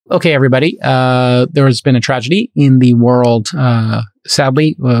Okay, everybody. There has been a tragedy in the world,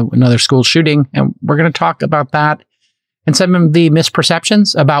 sadly, another school shooting, and we're going to talk about that and some of the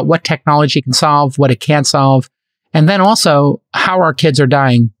misperceptions about what technology can solve, what it can't solve, and then also how our kids are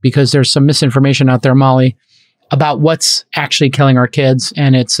dying, because there's some misinformation out there, Molly, about what's actually killing our kids,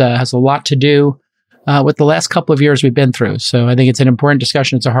 and it has a lot to do with the last couple of years we've been through. So I think it's an important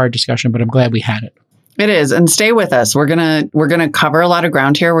discussion. It's a hard discussion, but I'm glad we had it. It is. And stay with us. We're gonna cover a lot of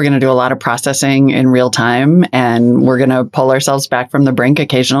ground here. We're gonna do a lot of processing in real time, and we're gonna pull ourselves back from the brink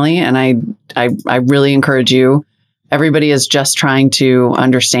occasionally. And I really encourage you. Everybody is just trying to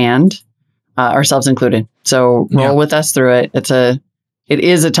understand, ourselves included. So roll with us through it. It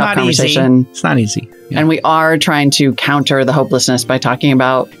is a tough conversation. It's not easy. Yeah. And we are trying to counter the hopelessness by talking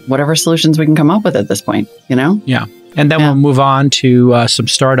about whatever solutions we can come up with at this point, you know? Yeah. And then we'll move on to some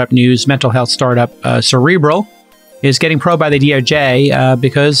startup news. Mental health startup Cerebral is getting probed by the DOJ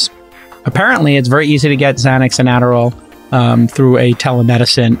because apparently it's very easy to get Xanax and Adderall through a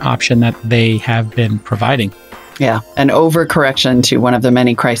telemedicine option that they have been providing. Yeah, an overcorrection to one of the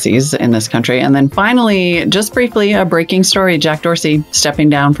many crises in this country. And then finally, just briefly, a breaking story. Jack Dorsey stepping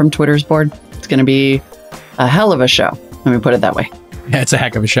down from Twitter's board. It's going to be a hell of a show. Let me put it that way. Yeah, it's a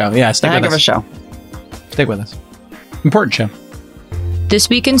heck of a show. Yeah, stick with us. A heck of a show. Stick with us. Important show. This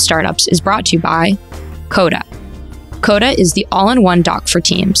Week in Startups is brought to you by Coda. Coda is the all-in-one doc for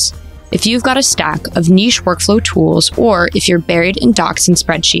teams. If you've got a stack of niche workflow tools, or if you're buried in docs and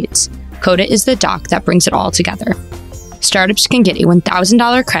spreadsheets, Coda is the doc that brings it all together. Startups can get a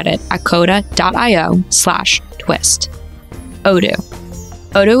 $1,000 credit at coda.io/twist. Odoo.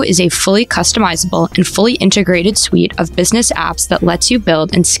 Odoo is a fully customizable and fully integrated suite of business apps that lets you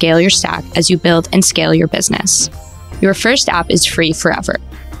build and scale your stack as you build and scale your business. Your first app is free forever.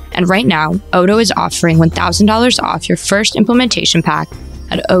 And right now, Odoo is offering $1,000 off your first implementation pack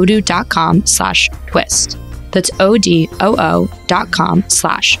at odoo.com/twist. That's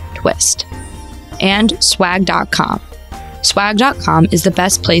odoo.com/twist. And swag.com. Swag.com is the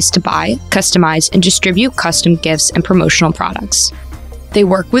best place to buy, customize, and distribute custom gifts and promotional products. They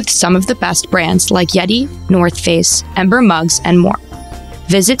work with some of the best brands like Yeti, North Face, Ember Mugs, and more.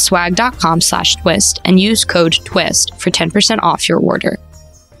 Visit swag.com/twist and use code TWIST for 10% off your order.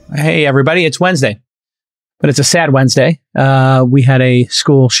 Hey, everybody, it's Wednesday, but it's a sad Wednesday. We had a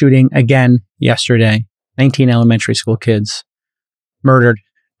school shooting again yesterday. 19 elementary school kids murdered,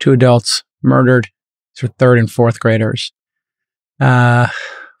 2 adults murdered. These were 3rd and 4th graders by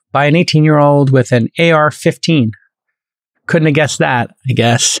an 18-year-old with an AR-15. Couldn't have guessed that, I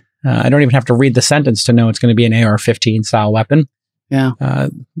guess. I don't even have to read the sentence to know it's going to be an AR-15 style weapon. Yeah.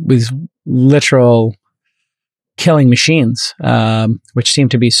 With literal killing machines, which seem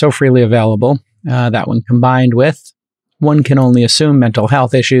to be so freely available. That one combined with, one can only assume, mental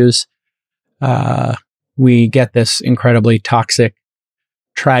health issues. We get this incredibly toxic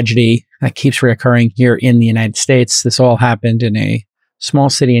tragedy that keeps reoccurring here in the United States. This all happened in a small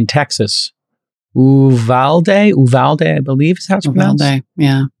city in Texas. Uvalde, I believe is how it's pronounced. Uvalde,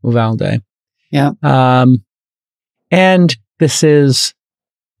 yeah. Uvalde. Yeah. And this is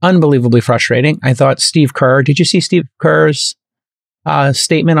unbelievably frustrating. I thought Steve Kerr, did you see Steve Kerr's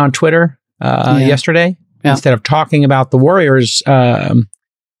statement on Twitter yesterday? Yeah. Instead of talking about the Warriors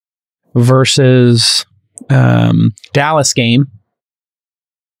versus Dallas game,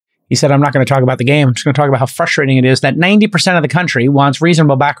 he said, I'm not going to talk about the game. I'm just going to talk about how frustrating it is that 90% of the country wants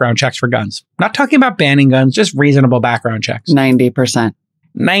reasonable background checks for guns. Not talking about banning guns, just reasonable background checks. 90%.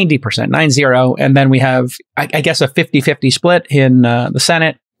 90%. And then we have, I guess, a 50-50 split in the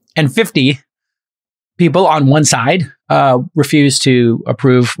Senate, and 50 people on one side refuse to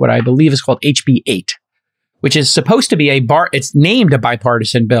approve what I believe is called HB 8, which is supposed to be it's named a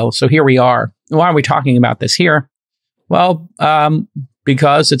bipartisan bill. So here we are. Why are we talking about this here? Well,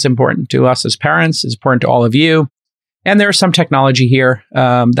 because it's important to us as parents, it's important to all of you. And there's some technology here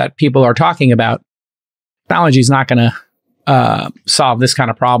that people are talking about. Technology is not going to solve this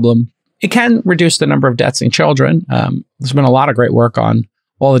kind of problem. It can reduce the number of deaths in children. There's been a lot of great work on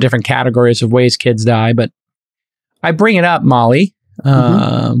all the different categories of ways kids die. But I bring it up, Molly,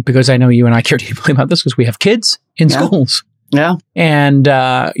 because I know you and I care deeply about this because we have kids in schools. Yeah. And,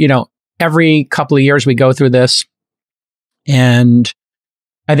 every couple of years we go through this. And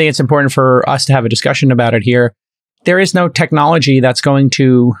I think it's important for us to have a discussion about it here. There is no technology that's going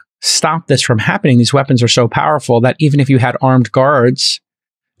to stop this from happening. These weapons are so powerful that even if you had armed guards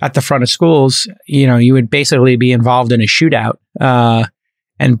at the front of schools, you would basically be involved in a shootout.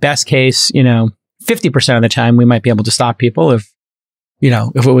 And best case, 50% of the time we might be able to stop people if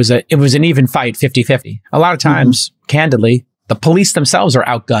it was an even fight, 50-50. A lot of times, candidly, The police themselves are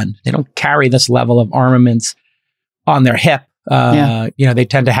outgunned. They don't carry this level of armaments on their hip. They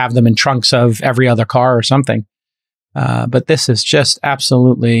tend to have them in trunks of every other car or something. But this is just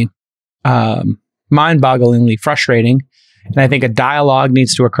absolutely mind-bogglingly frustrating. And I think a dialogue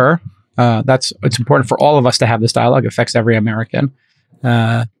needs to occur. It's important for all of us to have this dialogue. It affects every American.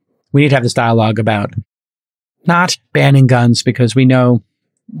 We need to have this dialogue about not banning guns, because we know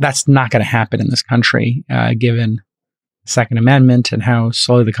that's not going to happen in this country, given the Second Amendment and how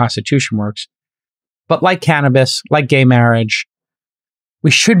slowly the Constitution works. But like cannabis, like gay marriage, we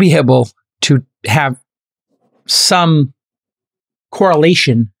should be able to have some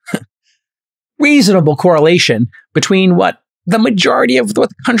correlation, reasonable correlation between what the majority of what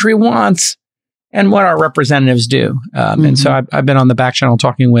the country wants and what our representatives do. And so I've been on the back channel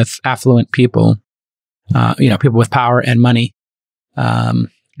talking with affluent people, people with power and money and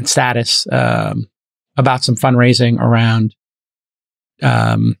status about some fundraising around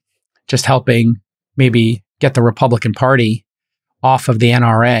just helping maybe get the Republican Party off of the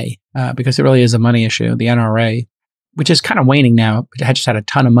NRA, because it really is a money issue. The NRA, which is kind of waning now, it had just had a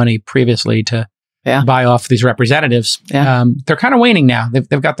ton of money previously to buy off these representatives. They're kind of waning now.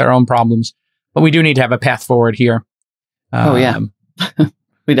 They've got their own problems, but we do need to have a path forward here.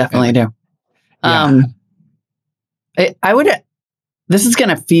 We definitely do. This is going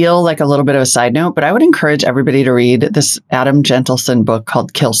to feel like a little bit of a side note, but I would encourage everybody to read this Adam Gentleson book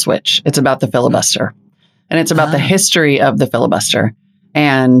called Kill Switch. It's about the filibuster, and it's about the history of the filibuster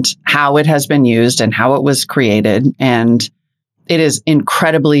and how it has been used and how it was created. And it is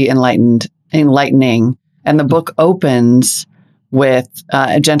incredibly enlightening. And the book opens with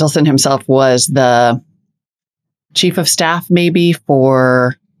Gentleson himself was the chief of staff, maybe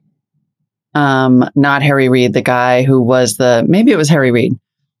for not Harry Reid, the guy who was maybe it was Harry Reid.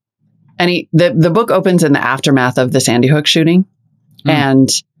 And the book opens in the aftermath of the Sandy Hook shooting. And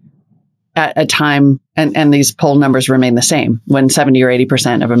at a time, and these poll numbers remain the same, when 70 or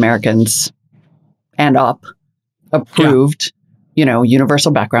 80% of Americans and up approved,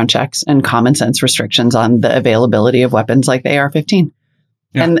 universal background checks and common sense restrictions on the availability of weapons like the AR-15.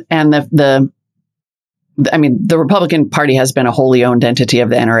 And the Republican Party has been a wholly owned entity of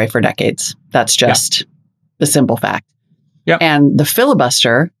the NRA for decades. That's just the simple fact. And the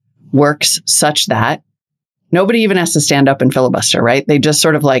filibuster works such that nobody even has to stand up and filibuster, right? They just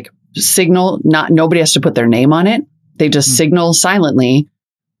sort of like signal, nobody has to put their name on it. They just signal silently,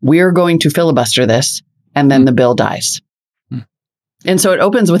 we're going to filibuster this, and then the bill dies. And so it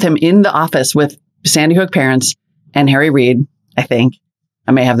opens with him in the office with Sandy Hook parents and Harry Reid, I think.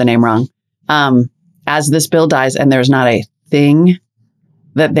 I may have the name wrong. As this bill dies, and there's not a thing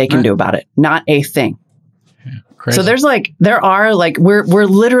that they can do about it. Not a thing. So we're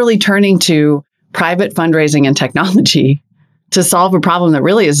literally turning to private fundraising and technology to solve a problem that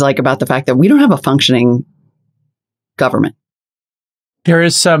really is about the fact that we don't have a functioning government. There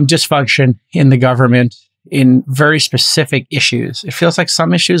is some dysfunction in the government in very specific issues. It feels like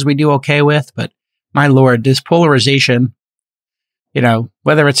some issues we do okay with, but my Lord, this polarization,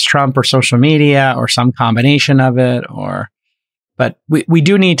 whether it's Trump or social media or some combination of it, but we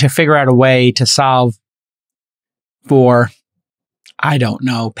do need to figure out a way to solve for, I don't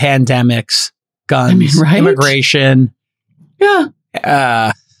know, pandemics, guns, immigration,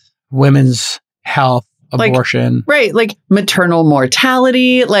 women's health, abortion. Like maternal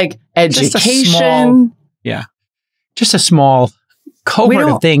mortality, like education. Just a small cohort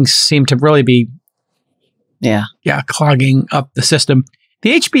of things seem to really be clogging up the system.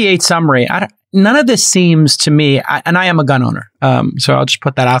 The HB 8 summary, none of this seems to me, and I am a gun owner, so I'll just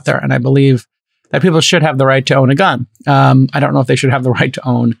put that out there, and I believe that people should have the right to own a gun. I don't know if they should have the right to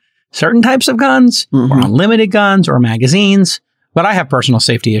own certain types of guns or unlimited guns or magazines, but I have personal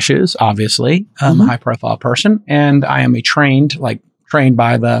safety issues, obviously. I'm a high-profile person, and I am trained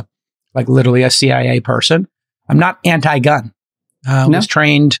by literally a CIA person. I'm not anti-gun. Was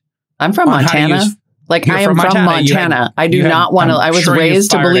trained. I'm from Montana. I am from Montana. I do not want to. I was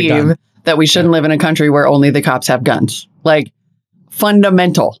raised to believe that we shouldn't live in a country where only the cops have guns.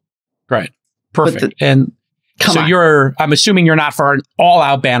 Fundamental. Right. Perfect. I'm assuming you're not for an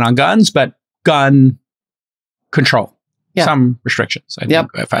all-out ban on guns, but gun control. Some restrictions. I think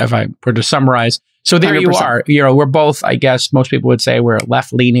if I were to summarize. So there 100%. You are. We're both, I guess, most people would say we're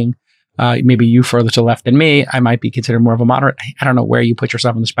left-leaning. Maybe you further to the left than me. I might be considered more of a moderate. I don't know where you put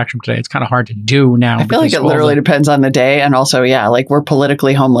yourself on the spectrum today. It's kind of hard to do now. I feel like it literally depends on the day. And also, we're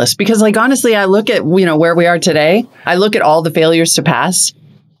politically homeless. Because honestly, I look at, where we are today. I look at all the failures to pass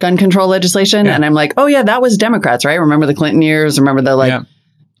gun control legislation. And I'm like, oh yeah, that was Democrats, right? Remember the Clinton years? Remember the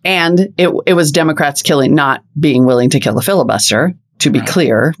And it was Democrats not being willing to kill the filibuster, to be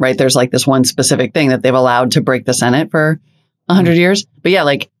clear, right? There's like this one specific thing that they've allowed to break the Senate for 100 years. But yeah,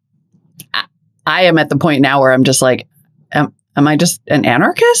 like I am at the point now where I'm just like, am I just an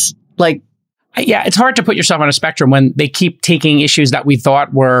anarchist? Like, yeah, it's hard to put yourself on a spectrum when they keep taking issues that we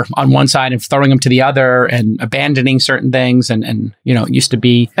thought were on one side and throwing them to the other and abandoning certain things. And you know, it used to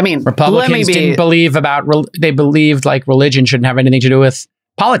be, I mean, Republicans didn't believe they believed like religion shouldn't have anything to do with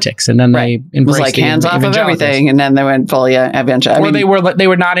politics. And then they embraced, it was like hands off of everything. And then they went fully evangelical. Or they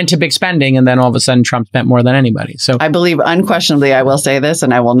were not into big spending. And then all of a sudden Trump spent more than anybody. So I believe unquestionably, I will say this,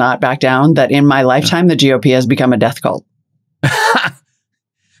 and I will not back down, that in my lifetime, the GOP has become a death cult.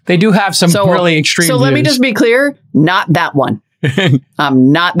 They do have some really extreme views. Let me just be clear, not that one.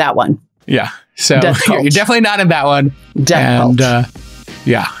 Not that one. Yeah. So you're definitely not in that one. Death cult.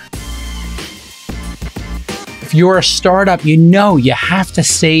 Yeah. If you're a startup, you know you have to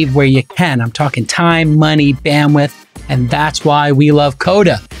save where you can. I'm talking time, money, bandwidth, and that's why we love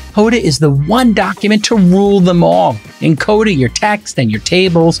Coda. Coda is the one document to rule them all. In Coda, your text and your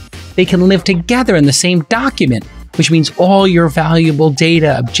tables, they can live together in the same document, which means all your valuable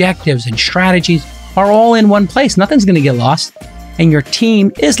data, objectives, and strategies are all in one place. Nothing's going to get lost. And your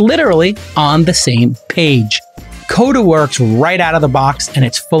team is literally on the same page. Coda works right out of the box, and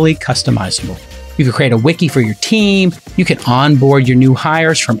it's fully customizable. You can create a wiki for your team, you can onboard your new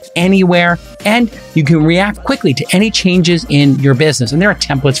hires from anywhere, and you can react quickly to any changes in your business. And there are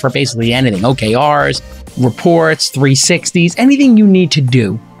templates for basically anything, OKRs, reports, 360s, anything you need to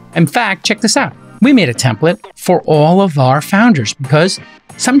do. In fact, check this out. We made a template for all of our founders because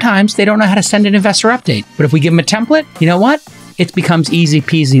sometimes they don't know how to send an investor update. But if we give them a template, you know what? It becomes easy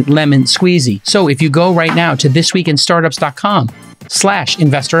peasy lemon squeezy. So if you go right now to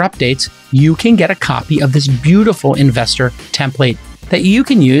thisweekinstartups.com/investor updates, you can get a copy of this beautiful investor template that you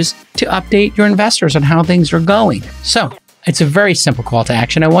can use to update your investors on how things are going. So it's a very simple call to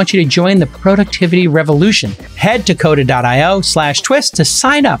action. I want you to join the productivity revolution. Head to coda.io/twist to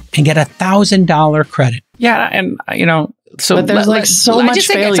sign up and get $1,000 credit. Yeah. And you know, but there's like so much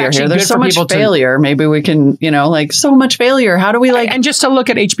failure here. There's so much failure. Maybe we can, you know, like so much failure. How do we like? And just to look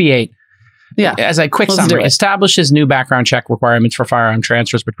at HB8. Yeah. As a quick summary, establishes new background check requirements for firearm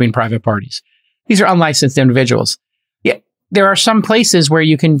transfers between private parties. These are unlicensed individuals. Yeah. There are some places where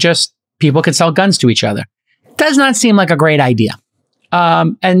people can sell guns to each other. Does not seem like a great idea.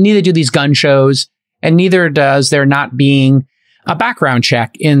 And neither do these gun shows, and neither does there not being a background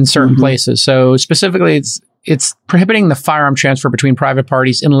check in certain places. So specifically, it's prohibiting the firearm transfer between private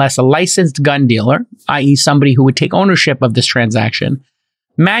parties unless a licensed gun dealer, i.e. somebody who would take ownership of this transaction,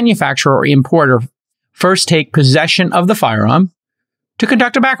 manufacturer or importer, first take possession of the firearm to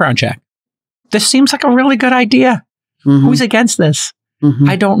conduct a background check. This seems like a really good idea. Who's against this?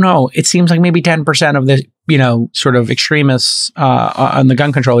 I don't know. It seems like maybe 10% of the, you know, sort of extremists on the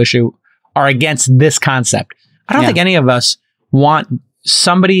gun control issue are against this concept. I don't think any of us want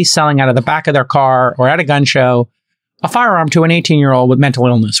somebody selling out of the back of their car or at a gun show a firearm to an 18-year-old with mental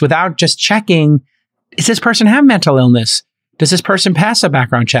illness without just checking, does this person have mental illness? Does this person pass a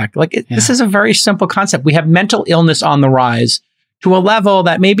background check? Like, this is a very simple concept. We have mental illness on the rise to a level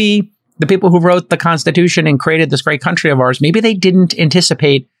that maybe the people who wrote the Constitution and created this great country of ours, maybe they didn't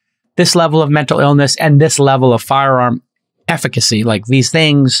anticipate this level of mental illness and this level of firearm efficacy. Like these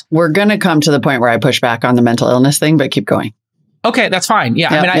things. We're going to come to the point where I push back on the mental illness thing, but keep going. Okay, that's fine. Yeah.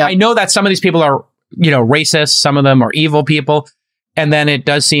 I mean, I know that some of these people are, you know, racist. Some of them are evil people. And then it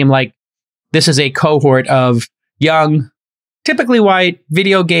does seem like this is a cohort of young, typically white,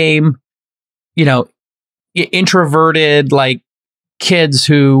 video game, you know, introverted, like kids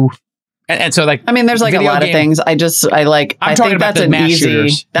who, and so like, I mean, there's like a lot of things. I think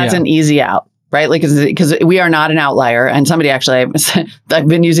that's an easy out, right? Like, because we are not an outlier. And somebody actually, I've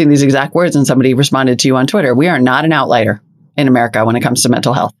been using these exact words and somebody responded to you on Twitter. We are not an outlier in America when it comes to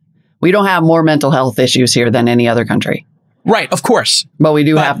mental health. We don't have more mental health issues here than any other country. Right, of course. But we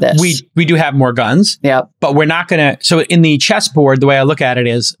do have this. We do have more guns. Yeah. But we're not going to... So in the chessboard, the way I look at it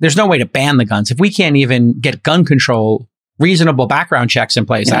is, there's no way to ban the guns. If we can't even get gun control, reasonable background checks in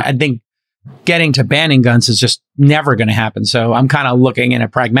place, I think getting to banning guns is just never going to happen. So I'm kind of looking in a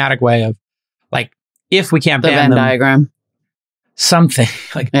pragmatic way of, like, if we can't ban them... The Venn diagram. Something.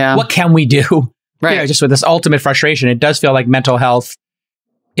 Like, what can we do? Right. You know, just with this ultimate frustration, it does feel like mental health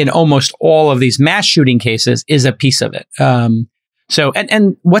in almost all of these mass shooting cases is a piece of it. So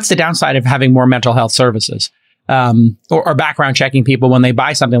what's the downside of having more mental health services or background checking people when they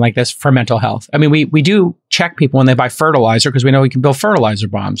buy something like this for mental health? I mean, we do check people when they buy fertilizer because we know we can build fertilizer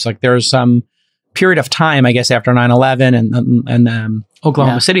bombs. Like there's some period of time, I guess, after 9/11 and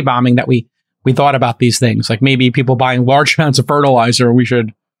Oklahoma City bombing that we thought about these things. Like maybe people buying large amounts of fertilizer, we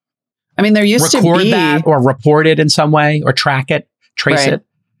should I mean, there used to be that or report it in some way or track it, trace it.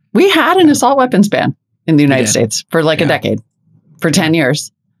 We had an assault weapons ban in the United States for like a decade, for 10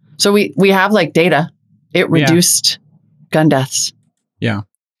 years. So we have like data. It reduced gun deaths. Yeah.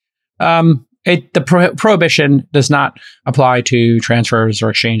 The prohibition does not apply to transfers or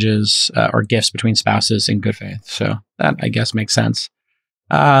exchanges or gifts between spouses in good faith. So that, I guess, makes sense.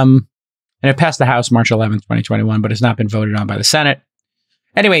 And it passed the House March 11th, 2021, but has not been voted on by the Senate.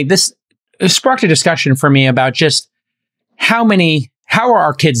 Anyway, this sparked a discussion for me about just how are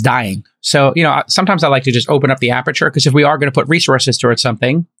our kids dying? So, sometimes I like to just open up the aperture, because if we are going to put resources towards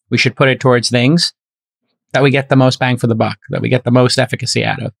something, we should put it towards things that we get the most bang for the buck, that we get the most efficacy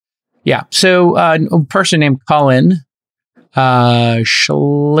out of. Yeah. So a person named Colin Schlivert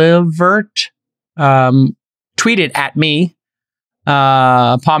tweeted at me,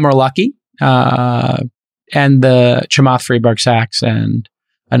 Palmer Luckey, and the Chamath Freeburg Sachs and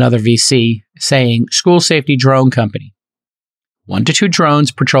another VC, saying, school safety drone company. 1 to 2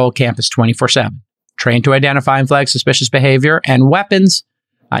 drones patrol campus 24/7, trained to identify and flag suspicious behavior and weapons,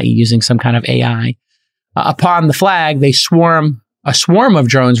 i.e. using some kind of AI. Upon the flag, a swarm of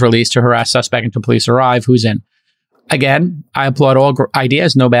drones released to harass suspect until police arrive. Who's in? Again, I applaud all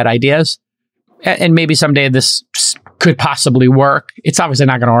ideas, no bad ideas. And maybe someday this could possibly work. It's obviously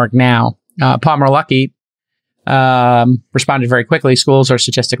not going to work now. Palmer Luckey responded very quickly. Schools are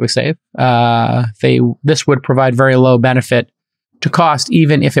statistically safe. This would provide very low benefit to cost,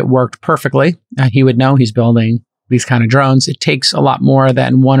 even if it worked perfectly. He would know he's building these kind of drones. It takes a lot more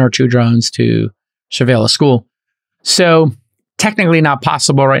than 1 or 2 drones to surveil a school. So technically not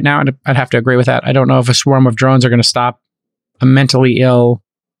possible right now. I'd have to agree with that. I don't know if a swarm of drones are going to stop a mentally ill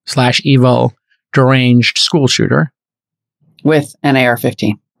 / evil, deranged school shooter. With an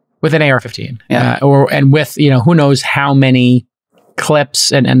AR-15. With an AR-15. Yeah. And with, who knows how many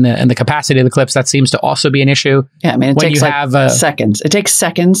clips and the capacity of the clips. That seems to also be an issue. Yeah, I mean, it takes seconds. It takes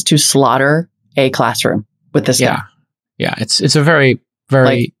seconds to slaughter a classroom with this gun. Yeah, it's a very,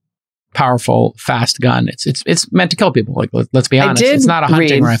 very powerful, fast gun. It's meant to kill people. Like, let's be honest. It's not a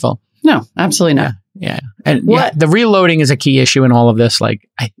hunting rifle. No, absolutely not. Yeah. And the reloading is a key issue in all of this. Like,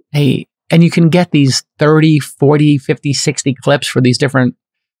 and you can get these 30, 40, 50, 60 clips for these different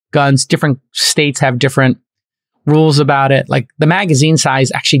guns. Different states have different rules about it. Like, the magazine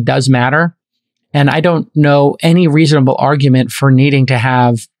size actually does matter. And I don't know any reasonable argument for needing to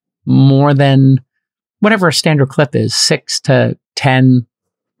have more than whatever a standard clip is, 6 to 10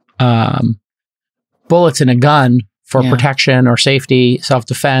 bullets in a gun for protection or safety,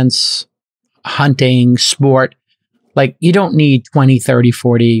 self-defense, hunting, sport. Like, you don't need 20, 30,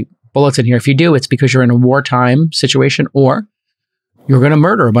 40 bullets in here. If you do, it's because you're in a wartime situation or you're going to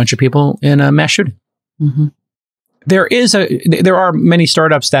murder a bunch of people in a mass shooting. Mm-hmm. There are many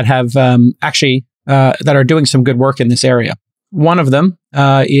startups that have that are doing some good work in this area. One of them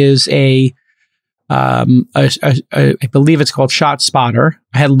is I believe it's called ShotSpotter.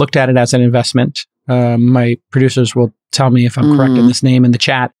 I had looked at it as an investment. My producers will tell me if I'm correct in this name in the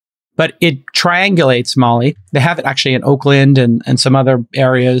chat. But it triangulates, Molly. They have it actually in Oakland and some other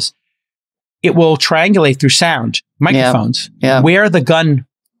areas. It will triangulate through sound, microphones, where the gun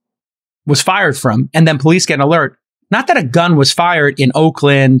was fired from. And then police get an alert. Not that a gun was fired in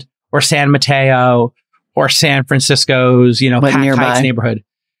Oakland or San Mateo or San Francisco's, Pac Heights neighborhood.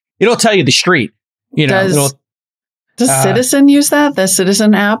 It'll tell you the street. Does Citizen use that? The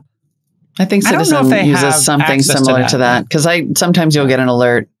Citizen app? I think Citizen uses something similar to that. Because sometimes you'll get an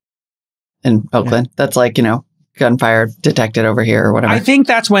alert in Oakland that's like, gunfire detected over here or whatever. I think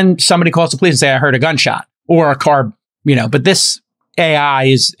that's when somebody calls the police and say, I heard a gunshot or a car, but this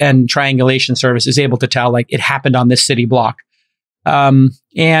AI and triangulation service is able to tell, like, it happened on this city block. And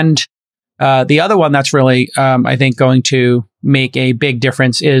the other one that's really, I think, going to make a big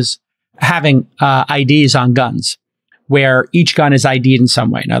difference is having IDs on guns, where each gun is ID'd in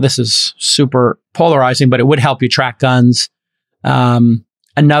some way. Now, this is super polarizing, but it would help you track guns. And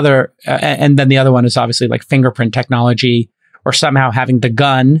then the other one is obviously like fingerprint technology, or somehow having the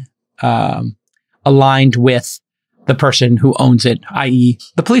gun aligned with the person who owns it, i.e.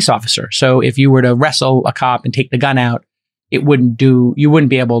 the police officer. So if you were to wrestle a cop and take the gun out, you wouldn't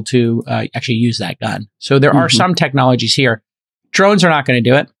be able to actually use that gun. So there are some technologies here. Drones are not going to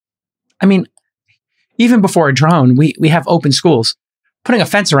do it. I mean, even before a drone, we have open schools. Putting a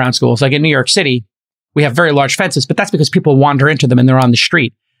fence around schools, like in New York City, we have very large fences, but that's because people wander into them and they're on the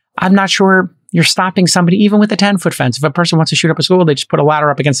street. I'm not sure you're stopping somebody even with a 10-foot fence. If a person wants to shoot up a school, they just put a ladder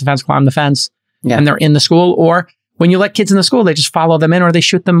up against the fence, climb the fence, and they're in the school, or when you let kids in the school, they just follow them in, or they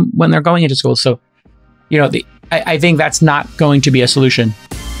shoot them when they're going into school. So, you know, I think that's not going to be a solution.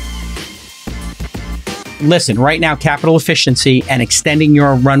 Listen, right now, capital efficiency and extending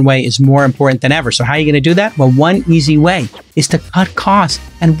your runway is more important than ever. So how are you going to do that? Well, one easy way is to cut costs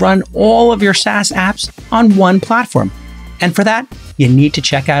and run all of your SaaS apps on one platform. And for that, you need to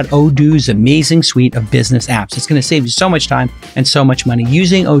check out Odoo's amazing suite of business apps. It's going to save you so much time and so much money.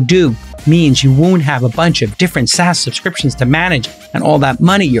 Using Odoo means you won't have a bunch of different SaaS subscriptions to manage and all that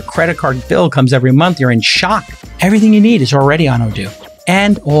money. Your credit card bill comes every month. You're in shock. Everything you need is already on Odoo.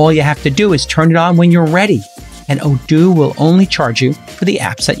 And all you have to do is turn it on when you're ready. And Odoo will only charge you for the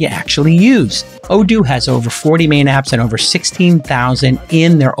apps that you actually use. Odoo has over 40 main apps and over 16,000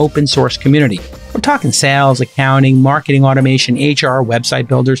 in their open source community. We're talking sales, accounting, marketing automation, HR, website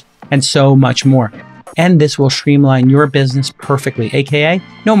builders, and so much more. And this will streamline your business perfectly, aka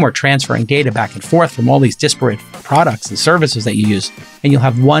no more transferring data back and forth from all these disparate products and services that you use. And you'll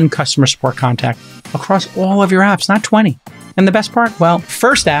have one customer support contact across all of your apps, not 20. And the best part? Well,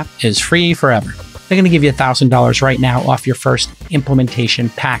 first app is free forever. They're going to give you $1,000 right now off your first implementation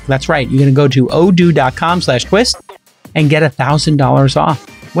pack. That's right. You're going to go to odoo.com/twist and get $1,000 off.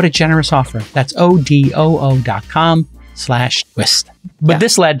 What a generous offer. That's odoo.com/twist. But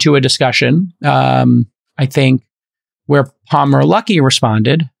this led to a discussion, I think, where Palmer Luckey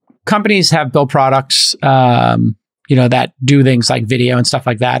responded. Companies have built products, that do things like video and stuff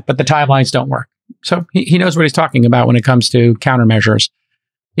like that, but the timelines don't work. So he knows what he's talking about when it comes to countermeasures.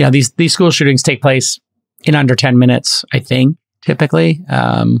 You know, these school shootings take place in under 10 minutes, I think, typically.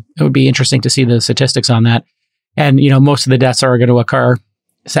 It would be interesting to see the statistics on that. And, you know, most of the deaths are going to occur,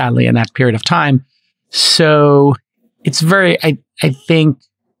 sadly, in that period of time. So it's very, I think,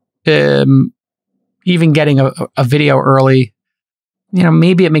 even getting a video early, you know,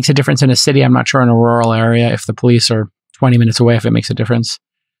 maybe it makes a difference in a city. I'm not sure in a rural area, if the police are 20 minutes away, if it makes a difference.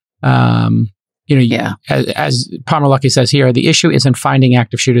 As Palmer Luckey says here, the issue isn't finding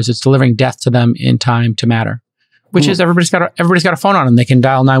active shooters; it's delivering death to them in time to matter. Which is everybody's got a phone on them; they can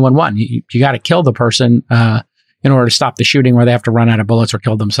dial 911. You got to kill the person in order to stop the shooting, or they have to run out of bullets or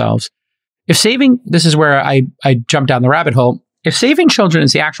kill themselves. This is where I jumped down the rabbit hole. If saving children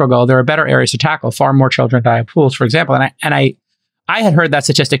is the actual goal, there are better areas to tackle. Far more children die of pools, for example. And I had heard that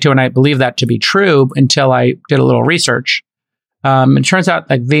statistic too, and I believe that to be true until I did a little research. It turns out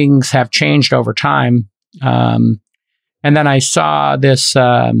that things have changed over time. And then I saw this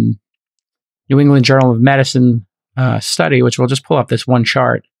New England Journal of Medicine study, which we'll just pull up this one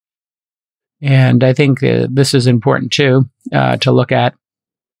chart. And I think this is important too, to look at.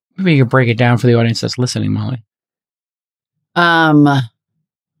 Maybe you could break it down for the audience that's listening, Molly. I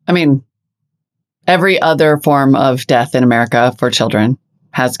mean, every other form of death in America for children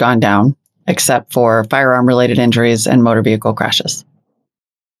has gone down, except for firearm-related injuries and motor vehicle crashes.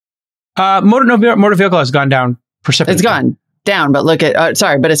 Motor vehicle has gone down precipitously. It's gone down, but look at,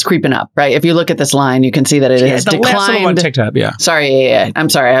 but it's creeping up, right? If you look at this line, you can see that it has declined. The last one ticked up, yeah. Sorry, I'm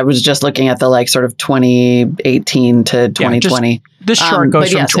sorry. I was just looking at the sort of 2018 to 2020. This chart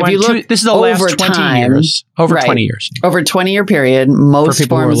goes from 20, this is the last 20 years. Over 20 years. Over a 20-year period, most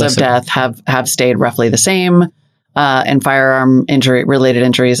forms of death have stayed roughly the same, and firearm related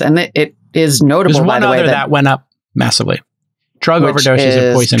injuries. And it is notable, by the way, that went up massively. Drug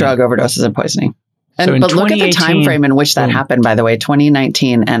overdoses and poisoning. But look at the time frame in which that happened, by the way,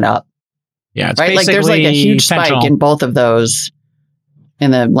 2019 and up. Yeah, it's right. Like there's like a huge spike in both of those in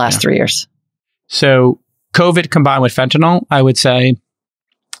the last 3 years. So COVID combined with fentanyl, I would say,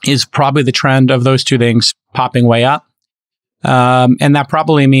 is probably the trend of those two things popping way up. And that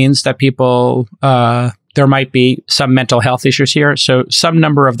probably means that people, there might be some mental health issues here. So some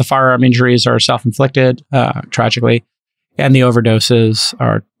number of the firearm injuries are self-inflicted, tragically, and the overdoses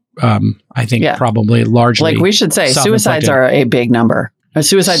are, I think, probably largely. Like we should say, suicides are a big number.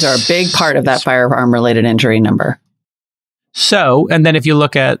 Suicides are a big part of that firearm-related injury number. So, and then if you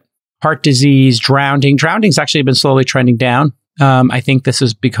look at heart disease, drowning's actually been slowly trending down. I think this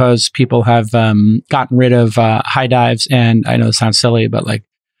is because people have gotten rid of high dives, and I know it sounds silly, but like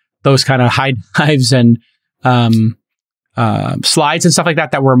those kind of high dives and slides and stuff like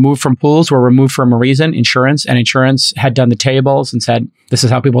that were removed from pools were removed for a reason. Insurance had done the tables and said, this is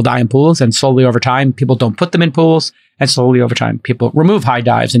how people die in pools. And slowly over time, people don't put them in pools. And slowly over time, people remove high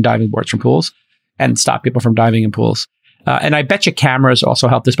dives and diving boards from pools and stop people from diving in pools. And I bet you cameras also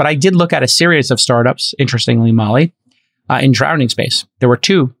help this. But I did look at a series of startups, interestingly, Molly, in drowning space. There were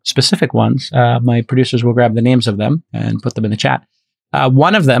two specific ones. My producers will grab the names of them and put them in the chat.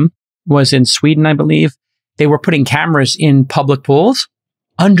 One of them was in Sweden, I believe. They were putting cameras in public pools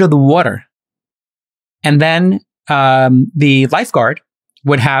under the water And then the lifeguard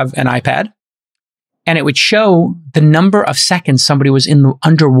would have an iPad, and it would show the number of seconds somebody was in the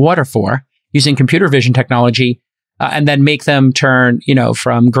underwater for using computer vision technology, and then make them turn,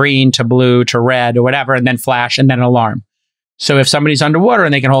 from green to blue to red or whatever, and then flash and then an alarm. So if somebody's underwater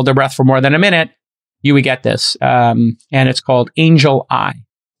and they can hold their breath for more than a minute, you would get this. And it's called Angel Eye.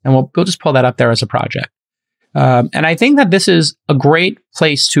 And we'll just pull that up there as a project. And I think that this is a great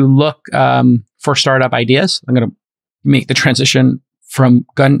place to look for startup ideas. I'm going to make the transition from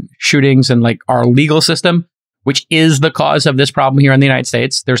gun shootings and like our legal system, which is the cause of this problem here in the United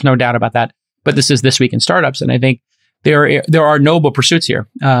States. There's no doubt about that. But this is This Week in Startups. And I think there are noble pursuits here.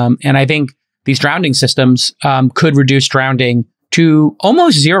 And I think these drowning systems could reduce drowning to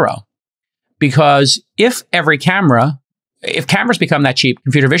almost zero. Because if cameras become that cheap,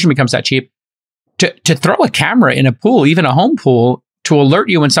 computer vision becomes that cheap, to throw a camera in a pool, even a home pool, to alert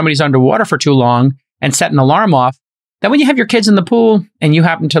you when somebody's underwater for too long and set an alarm off, then when you have your kids in the pool and you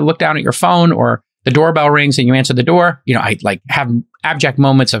happen to look down at your phone or the doorbell rings and you answer the door, I like have abject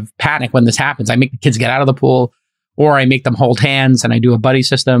moments of panic when this happens. I make the kids get out of the pool, or I make them hold hands and I do a buddy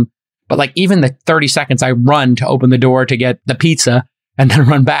system. But like even the 30 seconds I run to open the door to get the pizza and then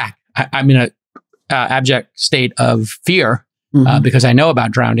run back, I'm in a abject state of fear because I know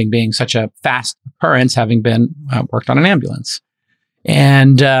about drowning being such a fast occurrence, having been worked on an ambulance.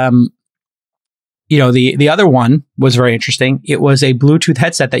 And the other one was very interesting. It was a Bluetooth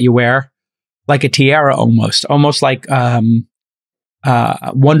headset that you wear, like a tiara, almost like Wonder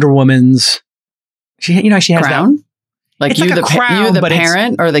Woman's. She has crown. That, like you, like the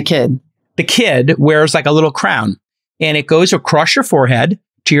parent or the kid. The kid wears like a little crown, and it goes across your forehead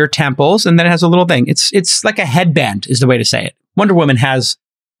to your temples, and then it has a little thing. It's like a headband, is the way to say it. Wonder Woman has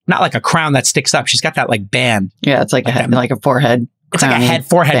not like a crown that sticks up. She's got that like band. Yeah, it's like a head, like a forehead. It's like a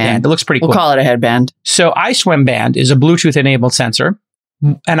forehead band. It looks pretty cool. We'll call it a headband. So iSwim Band is a Bluetooth enabled sensor.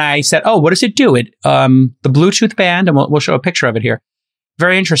 And I said, oh, what does it do? The Bluetooth band, and we'll show a picture of it here.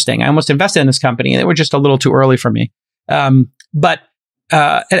 Very interesting. I almost invested in this company, and they were just a little too early for me. But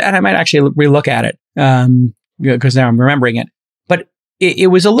I might actually relook at it because now I'm remembering it. But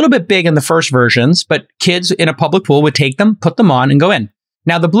it was a little bit big in the first versions, but kids in a public pool would take them, put them on, and go in.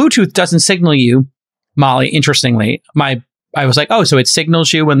 Now, the Bluetooth doesn't signal you, Molly, interestingly. I was like, oh, so it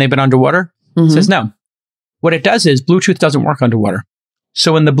signals you when they've been underwater? It says no. What it does is Bluetooth doesn't work underwater.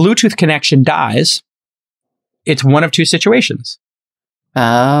 So when the Bluetooth connection dies, it's one of two situations.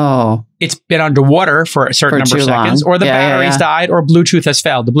 Oh. It's been underwater for a certain number of seconds, or the battery's died, or Bluetooth has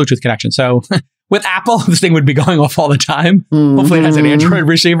failed, the Bluetooth connection. So with Apple, this thing would be going off all the time. Hopefully it has an Android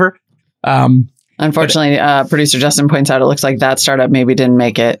receiver. Unfortunately, producer Justin points out it looks like that startup maybe didn't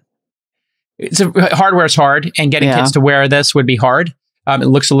make it. Hardware is hard, and getting kids to wear this would be hard. It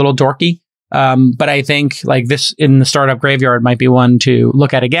looks a little dorky. But I think like this in the startup graveyard might be one to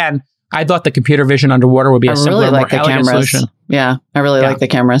look at again. I thought the computer vision underwater would be a simpler, more elegant solution. Yeah, I really like the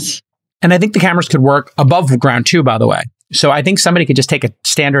cameras. And I think the cameras could work above ground too, by the way. So I think somebody could just take a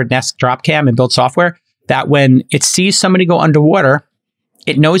standard Nest drop cam and build software that when it sees somebody go underwater,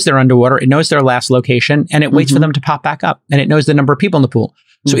 it knows they're underwater, it knows their last location, and it waits for them to pop back up. And it knows the number of people in the pool.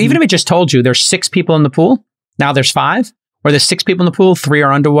 So even if it just told you there's 6 people in the pool, now there's 5, or there's 6 people in the pool, 3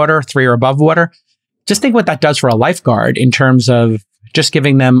 are underwater, 3 are above water. Just think what that does for a lifeguard in terms of just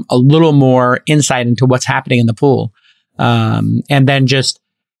giving them a little more insight into what's happening in the pool. And then just,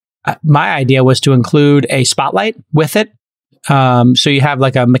 my idea was to include a spotlight with it. So you have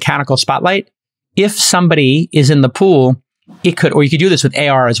like a mechanical spotlight. If somebody is in the pool, it could, or you could do this with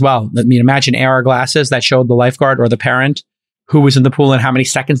AR as well. I mean, imagine AR glasses that showed the lifeguard or the parent who was in the pool and how many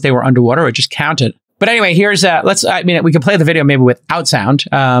seconds they were underwater. It just counted. But anyway, here's, we can play the video maybe without sound.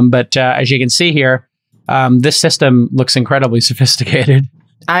 But as you can see here, this system looks incredibly sophisticated.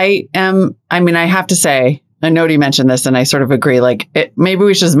 I have to say, I know you mentioned this and I sort of agree, maybe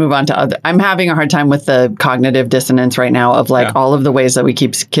we should just move on to other, I'm having a hard time with the cognitive dissonance right now of all of the ways that we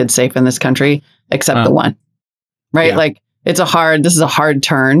keep kids safe in this country, except the one, right? Yeah. This is a hard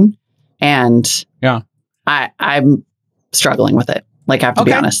turn, and I'm struggling with it. I have to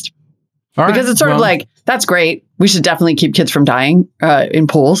be honest. All right. Because it's sort of that's great. We should definitely keep kids from dying in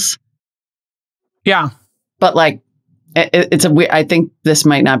pools. Yeah. But I think this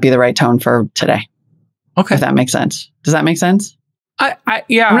might not be the right tone for today. Okay. If that makes sense. Does that make sense?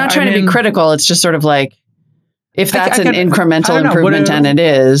 Yeah. I'm not trying to be critical. It's just sort of if that's an incremental improvement, and it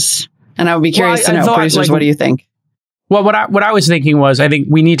is, and I would be curious to know, producers, what do you think? Well, what I was thinking was, I think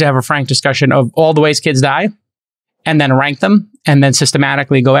we need to have a frank discussion of all the ways kids die, and then rank them, and then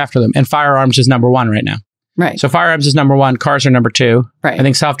systematically go after them. And firearms is number 1 right now. Right. So firearms is number 1. Cars are number 2. Right. I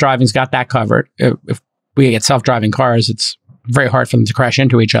think self-driving's got that covered. If we get self-driving cars, it's very hard for them to crash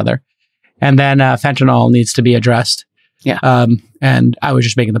into each other. And then fentanyl needs to be addressed. Yeah. And I was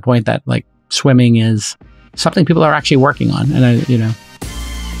just making the point that like swimming is something people are actually working on. And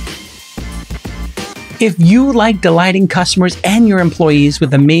if you like delighting customers and your employees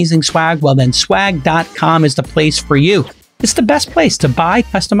with amazing swag, well then swag.com is the place for you. It's the best place to buy,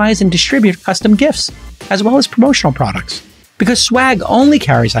 customize, and distribute custom gifts, as well as promotional products. Because Swag only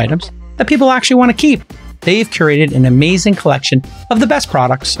carries items that people actually want to keep. They've curated an amazing collection of the best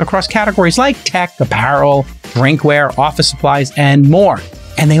products across categories like tech, apparel, drinkware, office supplies, and more.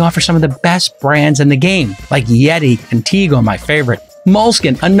 And they offer some of the best brands in the game, like Yeti, Contigo, my favorite,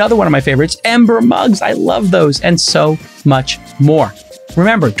 Moleskine, another one of my favorites, Ember mugs, I love those, and so much more.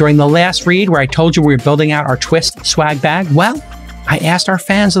 Remember, during the last read where I told you we were building out our Twist swag bag, well, I asked our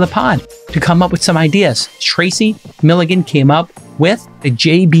fans of the pod to come up with some ideas. Tracy Milligan came up with the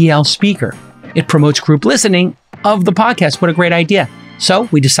JBL speaker. It promotes group listening of the podcast. What a great idea. So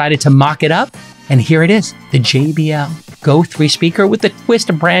we decided to mock it up, and here it is, the JBL Go 3 speaker with the Twist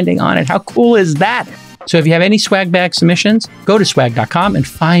branding on it. How cool is that? So if you have any swag bag submissions, go to swag.com and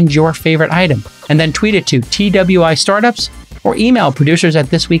find your favorite item, and then tweet it to TWI Startups or email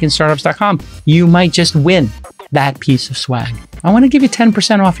producers@thisweekinstartups.com. You might just win that piece of swag. I want to give you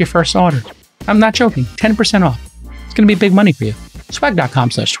 10% off your first order. I'm not joking, 10% off. It's going to be big money for you.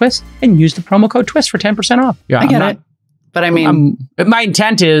 Swag.com/twist and use the promo code TWIST for 10% off. Yeah, I get it. But I mean, my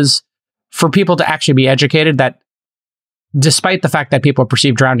intent is for people to actually be educated that despite the fact that people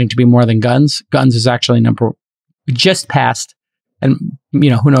perceive drowning to be more than guns, guns is actually just past, and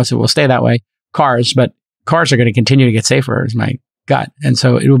who knows if it will stay that way, cars, but cars are going to continue to get safer is my gut. And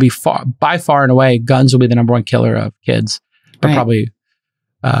so it will be by far and away, guns will be the number one killer of kids, but right. probably.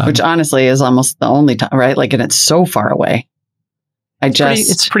 Which honestly is almost the only time, right? Like, and it's so far away.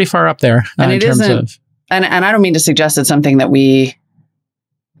 It's pretty far up there and in terms of. And I don't mean to suggest it's something that we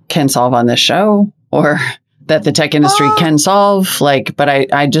can solve on this show or that the tech industry can solve. Like, but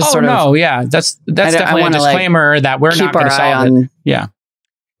I just sort of. No, yeah, that's definitely a disclaimer that we're not going to solve it. Yeah.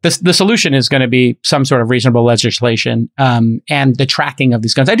 The solution is going to be some sort of reasonable legislation and the tracking of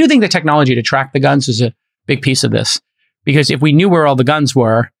these guns. I do think the technology to track the guns is a big piece of this, because if we knew where all the guns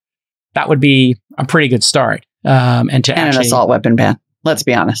were, that would be a pretty good start. And an assault weapon ban. Let's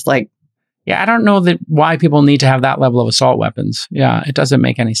be honest. Yeah, I don't know why people need to have that level of assault weapons. Yeah, it doesn't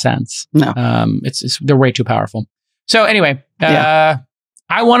make any sense. No, they're way too powerful. So anyway, I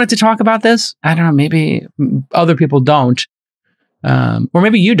wanted to talk about this. I don't know. Maybe other people don't. Or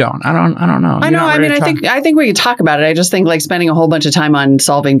maybe you don't. I don't know. I know. I mean, I think we could talk about it. I just think spending a whole bunch of time on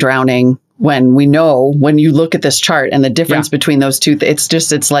solving drowning when we know, when you look at this chart and the difference between those two,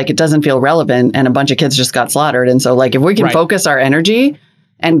 it's like, it doesn't feel relevant and a bunch of kids just got slaughtered. And so if we can focus our energy,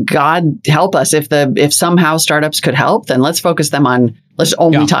 and God help us, if somehow startups could help, then let's focus them on, let's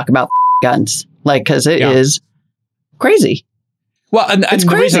only talk about guns, because it is crazy. Well, and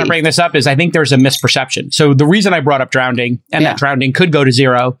the reason I bring this up is I think there's a misperception. So the reason I brought up drowning and that drowning could go to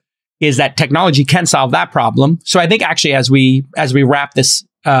zero is that technology can solve that problem. So I think actually as we wrap this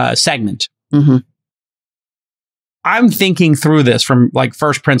segment, I'm thinking through this from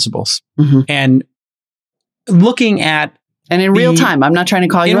first principles and looking at in real time. I'm not trying to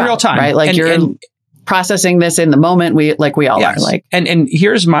call you out, in real time, right? You're processing this in the moment. We all are. And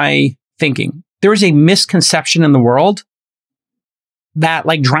here's my thinking: there is a misconception in the world that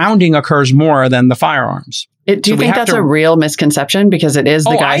drowning occurs more than the firearms. Do you think that's a real misconception? Because it is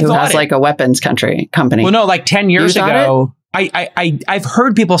the guy who has a weapons company. Well, no, 10 years ago, I've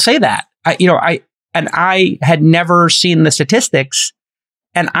heard people say that. I had never seen the statistics,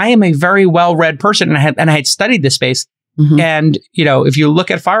 and I am a very well-read person, and I had studied this space. And if you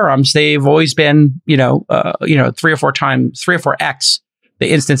look at firearms, they've always been 3 or 4x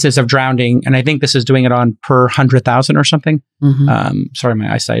the instances of drowning, and I think this is doing it on per 100,000 or something. Sorry,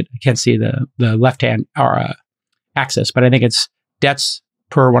 my eyesight, I can't see the left hand or axis, but I think it's deaths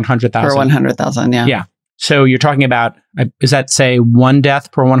per 100,000. Per 100,000, yeah. Yeah. So you're talking about, is that say 1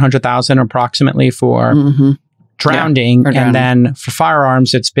 death per 100,000 approximately for drowning? And then for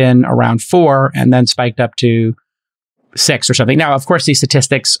firearms, it's been around 4 and then spiked up to 6 or something. Now, of course, these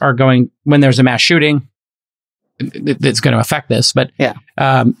statistics are going, when there's a mass shooting, it's going to affect this, but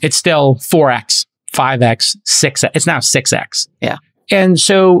it's still 4x, 5x, 6x. It's now 6x. Yeah. And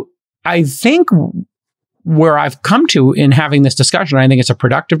so I think where I've come to in having this discussion, I think it's a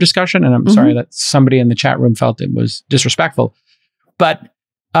productive discussion, and I'm sorry that somebody in the chat room felt it was disrespectful, but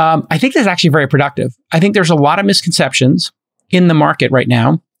I think this is actually very productive. I think there's a lot of misconceptions in the market right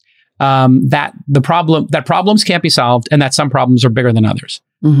now that problems can't be solved and that some problems are bigger than others.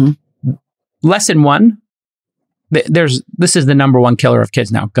 Lesson 1 this is the number one killer of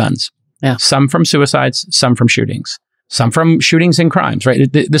kids now, guns. Yeah. Some from suicides, some from shootings, some from shootings and crimes,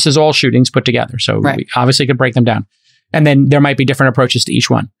 right? This is all shootings put together. So we obviously could break them down. And then there might be different approaches to each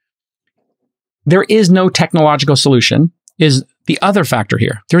one. There is no technological solution is the other factor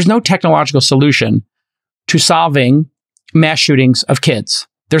here. There's no technological solution to solving mass shootings of kids.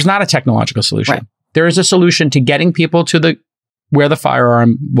 There's not a technological solution. Right. There is a solution to getting people to where the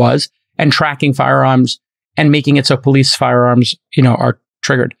firearm was and tracking firearms and making it so police firearms, are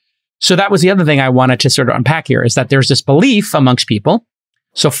triggered. So that was the other thing I wanted to sort of unpack here, is that there's this belief amongst people.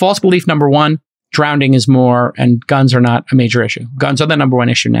 So false belief number one, drowning is more and guns are not a major issue. Guns are the number one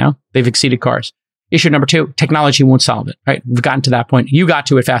issue now. They've exceeded cars. Issue number two, technology won't solve it, right? We've gotten to that point. You got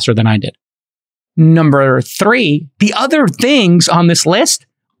to it faster than I did. Number three, the other things on this list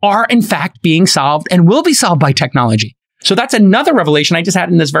are in fact being solved and will be solved by technology. So that's another revelation I just had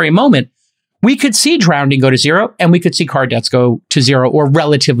in this very moment. We could see drowning go to zero, and we could see car deaths go to zero or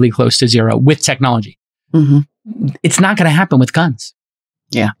relatively close to zero with technology. Mm-hmm. It's not going to happen with guns.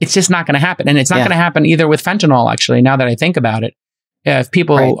 Yeah. It's just not going to happen. And it's not going to happen either with fentanyl, actually, now that I think about it. If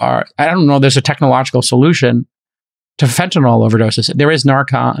people are, I don't know, there's a technological solution to fentanyl overdoses. There is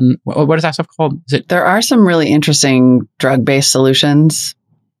Narcan. What is that stuff called? There are some really interesting drug-based solutions.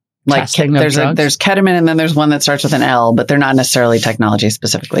 Like there's ketamine, and then there's one that starts with an L, but they're not necessarily technology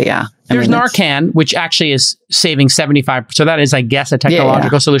specifically. Yeah. There's Narcan, which actually is saving 75%. So that is, I guess, a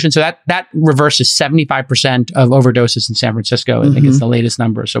technological solution. So that reverses 75% of overdoses in San Francisco. I think it's the latest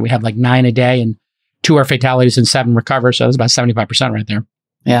number. So we have like 9 a day, and 2 are fatalities and 7 recover. So that's about 75% right there.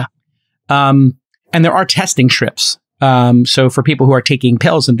 Yeah. And there are testing strips. So for people who are taking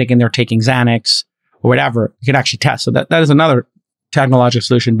pills and thinking they're taking Xanax or whatever, you can actually test. So that is another technological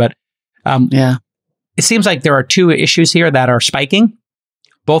solution. But it seems like there are 2 issues here that are spiking.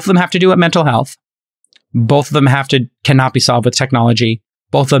 Both of them have to do with mental health. Both of them cannot be solved with technology.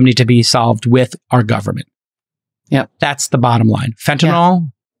 Both of them need to be solved with our government. Yep. That's the bottom line.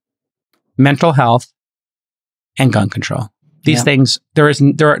 Fentanyl, mental health, and gun control. These things, there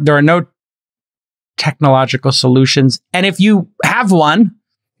are no technological solutions. And if you have one,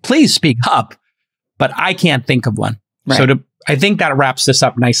 please speak up. But I can't think of one. Right. So I think that wraps this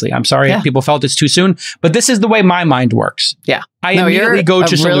up nicely. I'm sorry if people felt it's too soon, but this is the way my mind works. Yeah. I immediately go to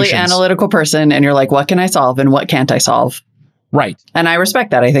solutions. You're a really analytical person, and you're like, what can I solve and what can't I solve? Right. And I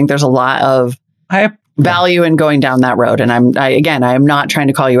respect that. I think there's a lot of value in going down that road. And I am not trying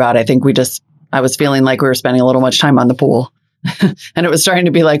to call you out. I think I was feeling like we were spending a little much time on the pool. And it was starting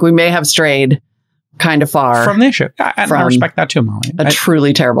to be like, we may have strayed kind of far from the issue. I respect that too, Molly. A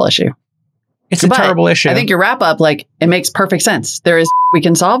truly terrible issue. It's a terrible issue. I think your wrap up, it makes perfect sense. There is we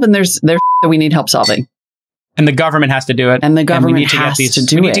can solve, and there's that we need help solving. And the government has to do it. And the government has to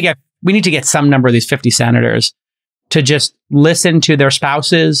do it. We need to get some number of these 50 senators to just listen to their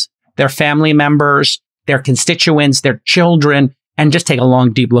spouses, their family members, their constituents, their children, and just take a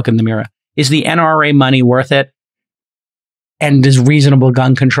long, deep look in the mirror. Is the NRA money worth it? And is reasonable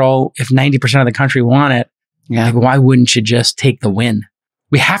gun control, if 90% of the country want it, why wouldn't you just take the win?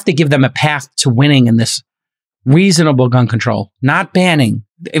 We have to give them a path to winning in this reasonable gun control, not banning.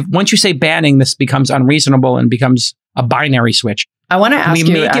 Once you say banning, this becomes unreasonable and becomes a binary switch. I want to ask you,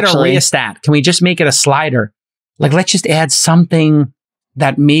 can we make it a rheostat? Can we just make it a slider? Let's just add something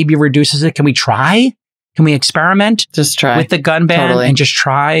that maybe reduces it. Can we try? Can we experiment? Just try with the gun ban and just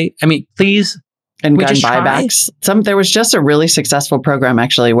try. I mean, please. And gun buybacks. There was just a really successful program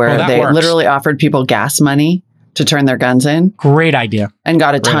actually where they literally offered people gas money to turn their guns in. Great idea. And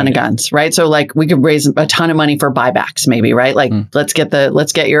got a ton of guns, right? So we could raise a ton of money for buybacks maybe, right? Let's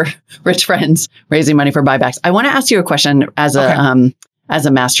get your rich friends raising money for buybacks. I want to ask you a question as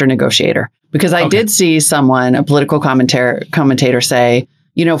a master negotiator, because I did see a political commentator say,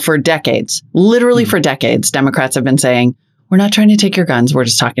 for decades, literally for decades, Democrats have been saying, we're not trying to take your guns. We're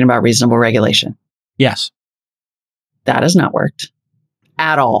just talking about reasonable regulation. Yes. That has not worked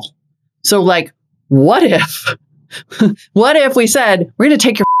at all. So what if we said, we're going to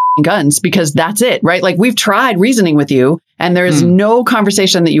take your guns because that's it, right? We've tried reasoning with you, and there is no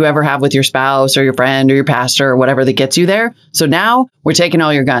conversation that you ever have with your spouse or your friend or your pastor or whatever that gets you there. So now we're taking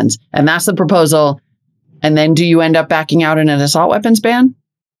all your guns, and that's the proposal. And then do you end up backing out in an assault weapons ban?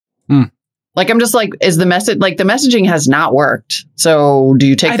 I'm just is the message, the messaging has not worked. So do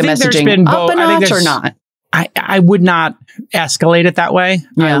you take the messaging up a notch or not? I would not escalate it that way.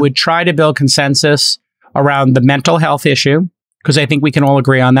 Yeah. I would try to build consensus around the mental health issue, because I think we can all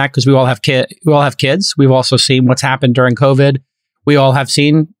agree on that, because we all have kids. We've also seen what's happened during COVID. We all have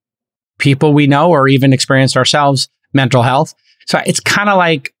seen people we know or even experienced ourselves mental health. So it's kind of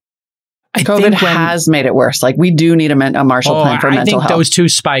COVID has made it worse. Like, we do need a Marshall Plan for mental health. I think those two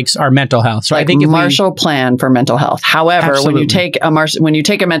spikes are mental health. So like, I think Marshall Plan for mental health. However, when you take a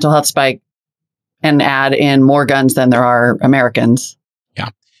mental health spike and add in more guns than there are Americans. Yeah.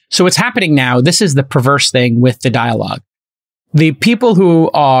 So what's happening now, this is the perverse thing with the dialogue. The people who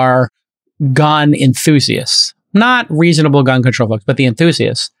are gun enthusiasts, not reasonable gun control folks, but the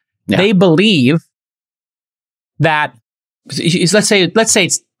enthusiasts, they believe that, let's say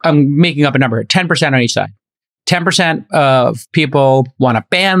it's, I'm making up a number, 10% on each side. 10% of people want to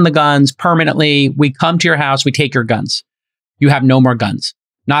ban the guns permanently. We come to your house, we take your guns. You have no more guns.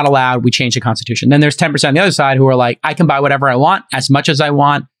 Not allowed. We change the Constitution. Then there's 10% on the other side who are like, I can buy whatever I want, as much as I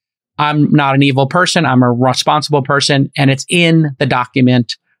want. I'm not an evil person. I'm a responsible person. And it's in the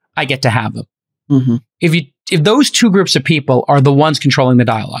document. I get to have them. Mm-hmm. If those two groups of people are the ones controlling the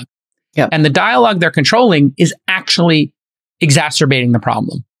dialogue, and the dialogue they're controlling is actually exacerbating the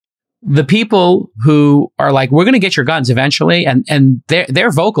problem. The people who are like, we're going to get your guns eventually, and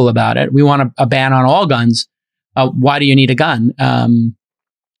they're vocal about it. We want a ban on all guns. Why do you need a gun?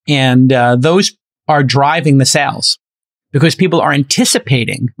 Those are driving the sales because people are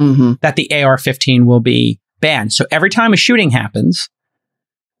anticipating that the AR-15 will be banned. So every time a shooting happens,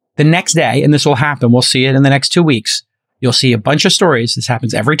 the next day, and this will happen, we'll see it in the next 2 weeks, you'll see a bunch of stories, this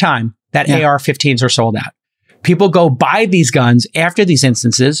happens every time, that AR-15s are sold out. People go buy these guns after these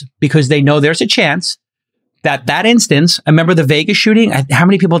instances because they know there's a chance that instance, I remember the Vegas shooting, how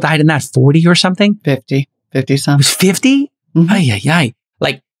many people died in that? 40 or something? 50 some. It was 50? Ay.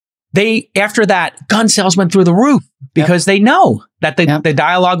 Like, after that, gun sales went through the roof because they know that the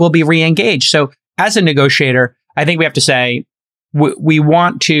dialogue will be re-engaged. So as a negotiator, I think we have to say, we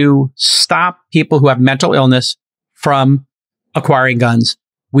want to stop people who have mental illness from acquiring guns.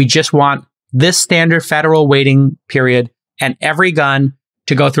 We just want this standard federal waiting period and every person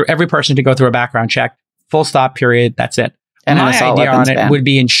to go through a background check, full stop, period. That's it. And my idea on it would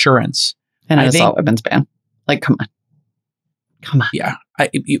be insurance. And an assault weapons ban. Like, come on. Yeah.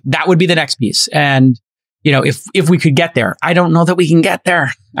 That would be the next piece. And, if we could get there, I don't know that we can get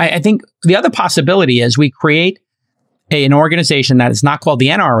there. I think the other possibility is we create an organization that is not called the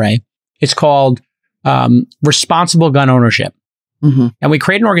NRA. It's called Responsible Gun Ownership. And we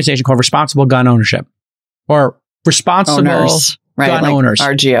create an organization called Responsible Gun Ownership or Responsible Gun Owners.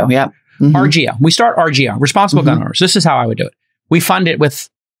 RGO, RGO. We start RGO, Responsible Gun Owners. This is how I would do it. We fund it with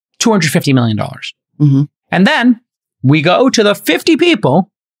 $250 million. And then we go to the 50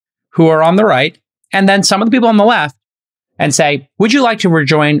 people who are on the right and then some of the people on the left and say, would you like to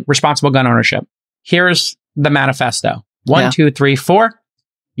rejoin Responsible Gun Ownership? Here's the manifesto. 1, 2, 3, 4.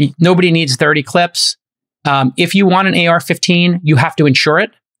 Nobody needs 30 clips. If you want an AR-15, you have to insure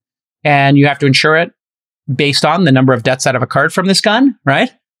it. And you have to insure it based on the number of deaths that have occurred from this gun, right?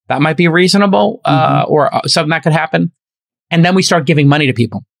 That might be reasonable or something that could happen. And then we start giving money to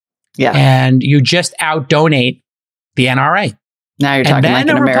people. Yeah. And you just out-donate the NRA. Now you're talking like an American. And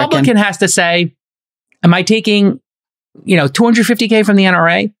then a Republican has to say, am I taking, $250K from the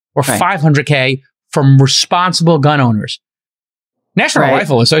NRA or $500K from Responsible Gun Owners? National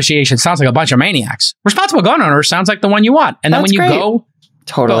Rifle Association sounds like a bunch of maniacs. Responsible Gun Owners sounds like the one you want. And then when you go...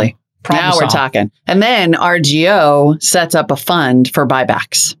 Totally. Now we're talking. And then RGO sets up a fund for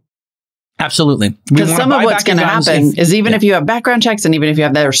buybacks. Absolutely. Because some of what's going to happen is even if you have background checks and even if you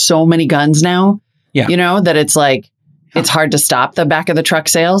have, there are so many guns now, that it's like, it's hard to stop the back of the truck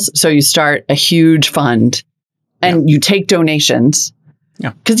sales. So you start a huge fund and you take donations.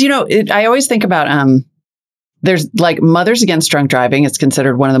 Yeah. Because, I always think about... there's like Mothers Against Drunk Driving. It's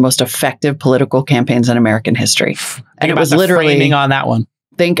considered one of the most effective political campaigns in American history. And it was literally framing on that one.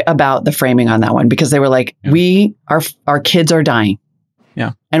 Think about the framing on that one, because they were like, our kids are dying.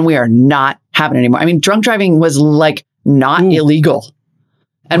 Yeah. And we are not having it anymore. I mean, drunk driving was like not illegal.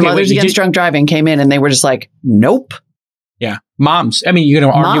 And Mothers Against Drunk Driving came in and they were just like, nope. Yeah. Moms. I mean, you're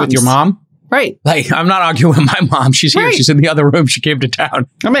going to argue with your mom? Right. Like, I'm not arguing with my mom. She's here. She's in the other room. She came to town.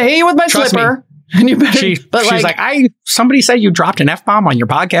 I'm going to hit you with my slipper. And you better, she's like, somebody said you dropped an F-bomb on your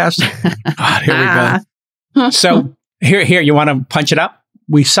podcast. Here we go. So here, you want to punch it up?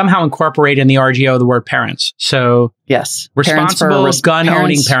 We somehow incorporate in the RGO the word parents. So yes, responsible gun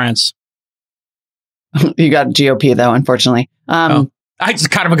owning parents. You got GOP though, unfortunately. It's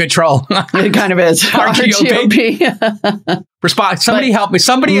kind of a good troll. It kind of is. RGOP. Somebody help me.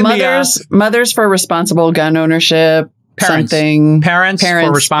 Somebody in Mothers for Responsible Gun Ownership. Parents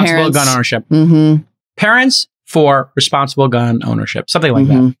for responsible gun ownership. Parents for responsible gun ownership. Something like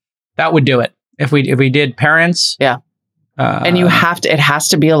that. That would do it. If we did parents. Yeah. And you have to, it has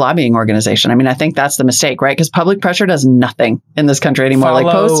to be a lobbying organization. I mean, I think that's the mistake, right? Because public pressure does nothing in this country anymore. Like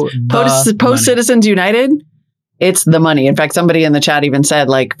post Citizens United, it's the money. In fact, somebody in the chat even said,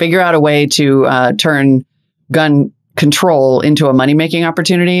 like, figure out a way to turn gun control into a money-making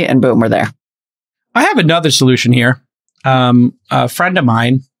opportunity, and boom, we're there. I have another solution here. A friend of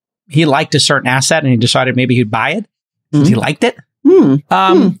mine, he liked a certain asset and he decided maybe he'd buy it because he liked it.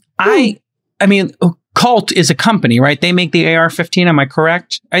 I mean, Colt is a company, right? They make the AR-15. Am I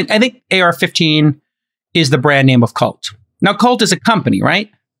correct? I think AR-15 is the brand name of Colt. Now, Colt is a company,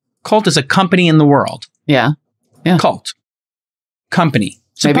 right? Colt is a company in the world. Yeah. Colt. Company.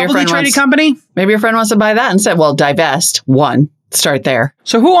 It's a publicly traded company. Maybe your friend wants to buy that and said, well, divest one. Start there.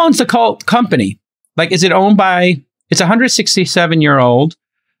 So who owns the Colt company? Like, is it owned by... It's a 167-year-old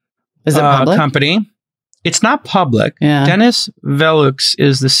company. It's not public. Yeah. Dennis Velux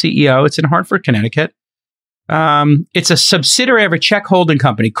is the CEO. It's in Hartford, Connecticut. It's a subsidiary of a Czech holding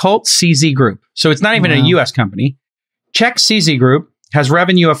company, Colt CZ Group. So it's not even a U.S. company. Czech CZ Group has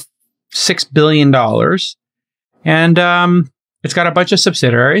revenue of $6 billion. And it's got a bunch of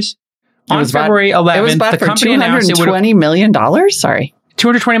subsidiaries. On February 11th, the company announced it would $220 million? Sorry.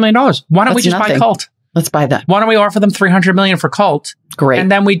 $220 million. Why don't we just buy Colt? Let's buy that. Why don't we offer them $300 million for Colt? Great. And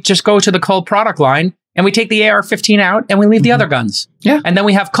then we just go to the Colt product line and we take the AR-15 out and we leave the other guns. Yeah. And then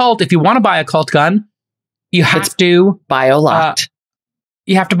we have Colt. If you want to buy a Colt gun, you have to... bio-locked.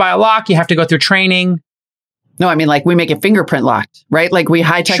 You have to buy a lock. You have to go through training. No, I mean, like, we make it fingerprint locked, right? Like, we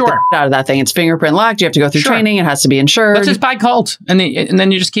high-tech the out of that thing. It's fingerprint locked. You have to go through training. It has to be insured. Let's just buy Colt. And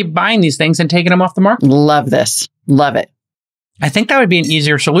then you just keep buying these things and taking them off the market. Love this. Love it. I think that would be an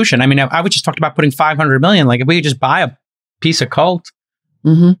easier solution. I mean, I would just talk about putting $500 million. Like, if we could just buy a piece of Colt,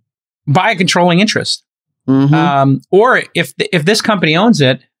 buy a controlling interest. Or if this company owns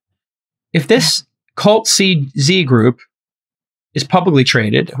it, if this Colt CZ Group is publicly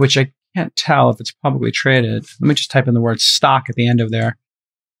traded, which I can't tell if it's publicly traded. Let me just type in the word stock at the end of there.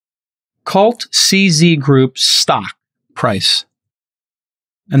 Colt CZ Group stock price.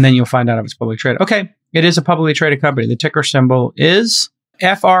 And then you'll find out if it's publicly traded. Okay. It is a publicly traded company. The ticker symbol is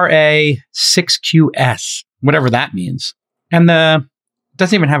FRA6QS, whatever that means. And it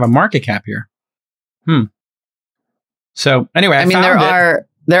doesn't even have a market cap here. So anyway, I mean,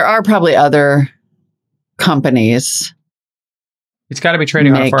 there are probably other companies. It's got to be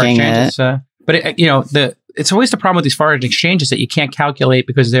trading on foreign exchanges. But it's always the problem with these foreign exchanges that you can't calculate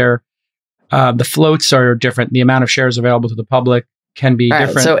because the floats are different. The amount of shares available to the public can be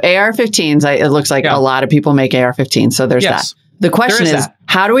different. Right, so AR-15s, it looks like a lot of people make AR-15s. So there's that. The question is,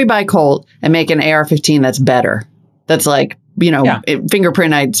 how do we buy Colt and make an AR-15 that's better? That's like,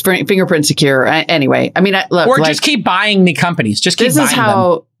 fingerprint secure. Anyway, I mean, just keep buying the companies. Just keep buying them. This is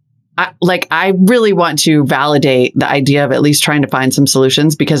how, I really want to validate the idea of at least trying to find some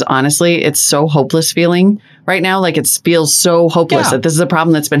solutions, because honestly, it's so hopeless feeling right now. Like, it feels so hopeless that this is a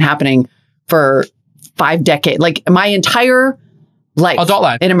problem that's been happening for 5 decades. Like, my entire adult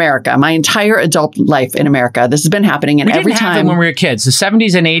life in America, my entire adult life in America, this has been happening. And every time when we were kids, the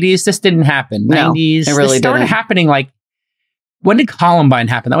 70s and 80s, this didn't happen. 90s, it really started happening. Like, when did Columbine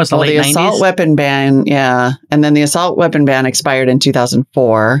happen? That was the late 90s. The assault weapon ban, and then the assault weapon ban expired in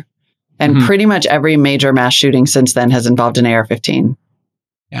 2004, and pretty much every major mass shooting since then has involved an AR-15.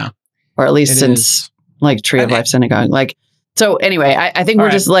 Yeah, or at least since like Tree of Life Synagogue. Like, so anyway, I think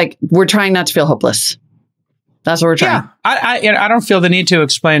we're just we're trying not to feel hopeless. That's what we're trying. Yeah, I don't feel the need to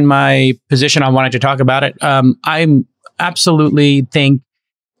explain my position on wanting to talk about it. I absolutely think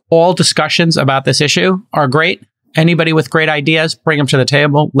all discussions about this issue are great. Anybody with great ideas, bring them to the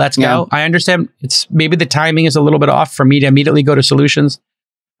table. Let's go. I understand maybe the timing is a little bit off for me to immediately go to solutions.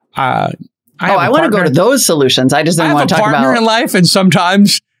 I want to go to those solutions. I just didn't want to talk about. I have a partner in life, and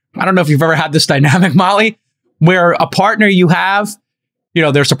sometimes, I don't know if you've ever had this dynamic, Molly, where a partner you have,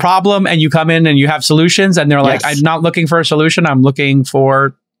 there's a problem and you come in and you have solutions and they're like, I'm not looking for a solution. I'm looking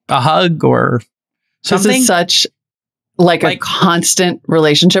for a hug or something. This is such a constant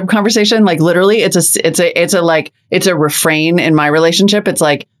relationship conversation. Like, literally it's a refrain in my relationship. It's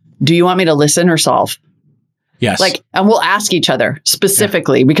like, do you want me to listen or solve? Yes. Like, and we'll ask each other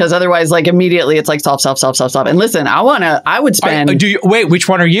specifically because otherwise, like, immediately it's like solve. And listen, I would spend. Wait, which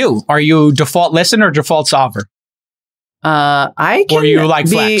one are you? Are you default listen or default solver? I can. Or you like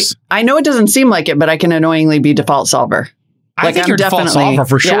flex? I know it doesn't seem like it, but I can annoyingly be default solver. I think you're default solver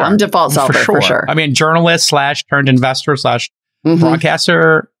for sure. Yeah, I'm default solver for sure. I mean, journalist / turned investor /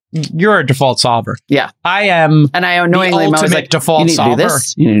 broadcaster. You're a default solver. Yeah, I am. And I annoyingly the ultimate default solver. You need to do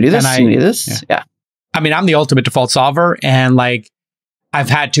this. You need to do this. You need to do this. Yeah. I mean, I'm the ultimate default solver, and like, I've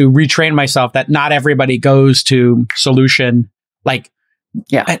had to retrain myself that not everybody goes to solution. Like,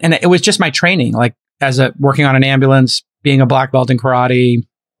 yeah. And it was just my training, like working on an ambulance, being a black belt in karate,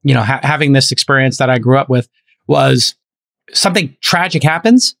 you know, having this experience that I grew up with was something tragic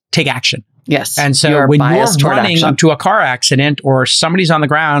happens, take action. Yes. And so when you're running up to a car accident or somebody's on the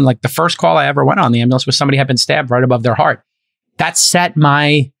ground, like the first call I ever went on the ambulance was somebody had been stabbed right above their heart. That set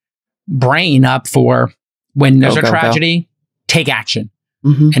my brain up for when there's a tragedy, take action.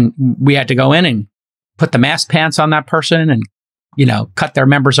 And we had to go in and put the mask pants on that person and, you know, cut their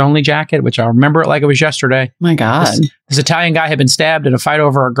members only jacket, which I remember it like it was yesterday. My God. This Italian guy had been stabbed in a fight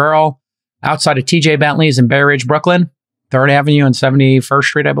over a girl outside of TJ Bentley's in Bay Ridge, Brooklyn, 3rd Avenue and 71st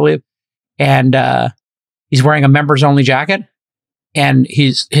Street, I believe. And he's wearing a members only jacket, and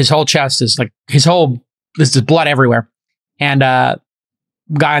his whole chest is like this is blood everywhere. And guy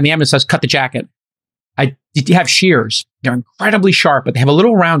on the ambulance says, cut the jacket. You have shears. They're incredibly sharp, but they have a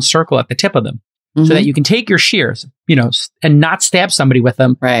little round circle at the tip of them so that you can take your shears, you know, and not stab somebody with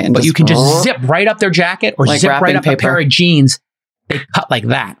them. Right. But you can just zip right up their jacket or like zip right up a pair of jeans. They cut like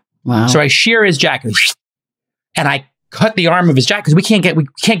that. Wow. So I shear his jacket and I cut the arm of his jacket because we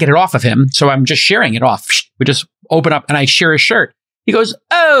can't get it off of him. So I'm just shearing it off. We just open up and I shear his shirt. He goes,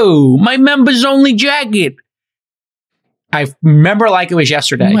 "Oh, my members only jacket." I remember like it was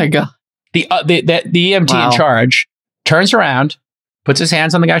yesterday. Oh my God. The EMT in charge turns around, puts his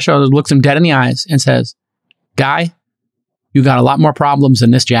hands on the guy's shoulder, looks him dead in the eyes and says, "Guy, you got a lot more problems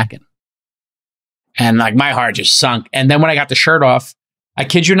than this jacket." And like my heart just sunk. And then when I got the shirt off, I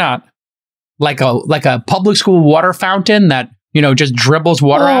kid you not, like a public school water fountain that, you know, just dribbles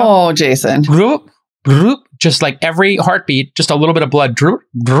water out. Oh, Jason. Droop, droop, just like every heartbeat, just a little bit of blood, droop,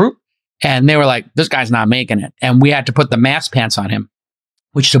 droop. And they were like, this guy's not making it. And we had to put the mask pants on him,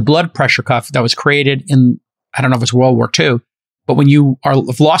 which is a blood pressure cuff that was created in, I don't know if it's World War II, but when you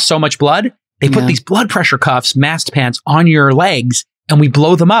have lost so much blood, they put these blood pressure cuffs, mask pants on your legs, and we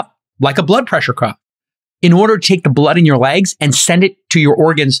blow them up like a blood pressure cuff in order to take the blood in your legs and send it to your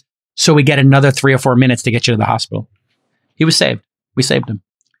organs so we get another 3 or 4 minutes to get you to the hospital. He was saved. We saved him.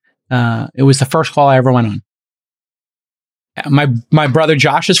 It was the first call I ever went on. My brother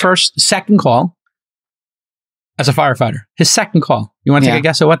Josh's second call as a firefighter. His second call. You want to take a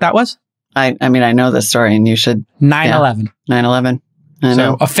guess at what that was? I mean, I know this story, and you should. 9/11. 9/11. I know.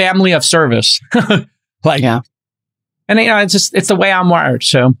 So a family of service. And you know, it's the way I'm wired.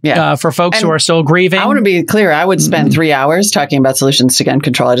 So for folks who are still grieving, I want to be clear. I would spend 3 hours talking about solutions to gun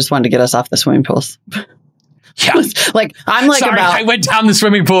control. I just wanted to get us off the swimming pools. Yeah. Like I'm like Sorry, I went down the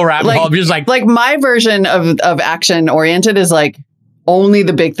swimming pool rabbit hole. Just like my version of action oriented is like only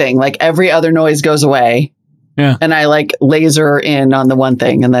the big thing. Like every other noise goes away. Yeah. And I like laser in on the one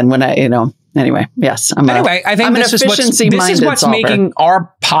thing. And then when I, anyway, yes. I think this is what's making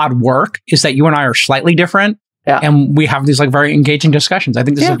our pod work is that you and I are slightly different. Yeah. And we have these like very engaging discussions. I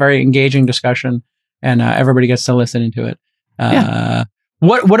think this is a very engaging discussion and everybody gets to listen into it.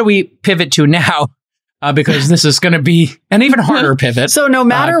 What do we pivot to now? Because this is going to be an even harder pivot. So no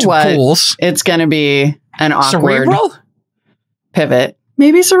matter what, pools. It's going to be an awkward Cerebral? Pivot.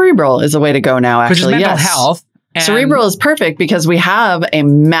 Maybe Cerebral is the way to go now, actually. Mental health. Cerebral is perfect because we have a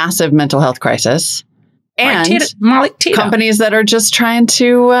massive mental health crisis and companies that are just trying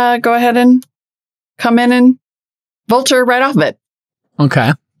to go ahead and come in and vulture right off of it.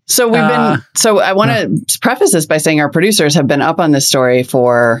 Okay. So we've been, so I want to preface this by saying our producers have been up on this story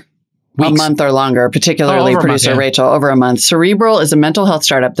for weeks. A month or longer, particularly producer Rachel, over a month. Cerebral is a mental health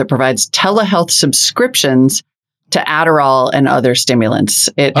startup that provides telehealth subscriptions to Adderall and other stimulants.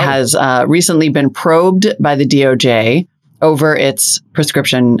 It has recently been probed by the DOJ over its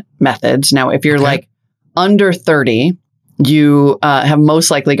prescription methods. Now, if you're like under 30, you have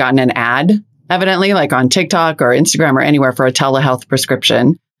most likely gotten an ad, evidently, like on TikTok or Instagram or anywhere for a telehealth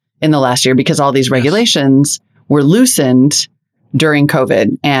prescription in the last year because all these regulations were loosened during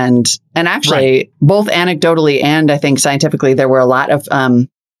COVID. And actually, both anecdotally and I think scientifically, there were a lot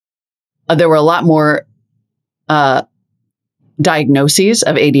more diagnoses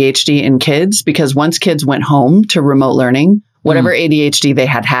of ADHD in kids because once kids went home to remote learning, whatever ADHD they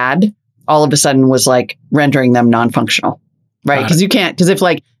had all of a sudden was like rendering them non-functional, right? Because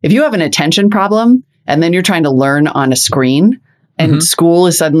if you have an attention problem and then you're trying to learn on a screen and school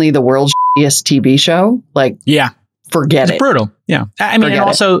is suddenly the world's shittiest TV show, like, forget it. It's brutal. Yeah. I mean, and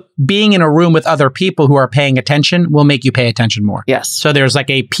also being in a room with other people who are paying attention will make you pay attention more. Yes. So there's like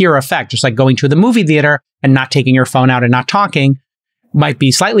a peer effect, just like going to the movie theater and not taking your phone out and not talking might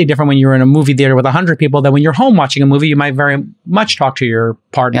be slightly different when you're in a movie theater with 100 people than when you're home watching a movie. You might very much talk to your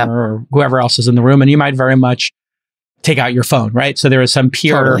partner or whoever else is in the room, and you might very much take out your phone, right? So there is some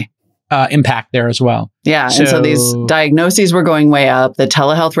peer impact there as well. Yeah. And so these diagnoses were going way up. The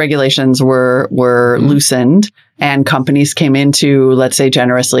telehealth regulations were loosened, and companies came in to, let's say,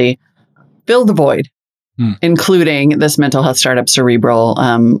 generously fill the void, including this mental health startup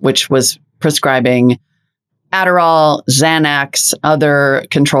Cerebral, which was prescribing Adderall, Xanax, other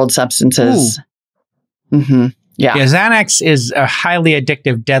controlled substances. Yeah. Xanax is a highly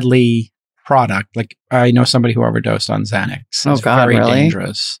addictive, deadly product. Like, I know somebody who overdosed on Xanax. It's very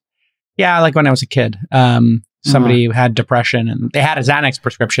dangerous. Yeah, like when I was a kid, somebody who had depression and they had a Xanax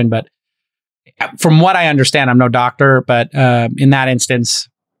prescription, but from what I understand, I'm no doctor, but in that instance,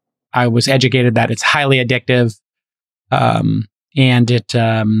 I was educated that it's highly addictive, and it,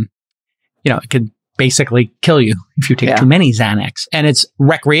 it could basically kill you if you take too many Xanax. And it's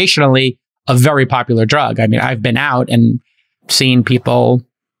recreationally a very popular drug. I mean, I've been out and seen people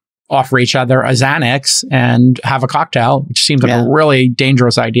offer each other a Xanax and have a cocktail, which seems like a really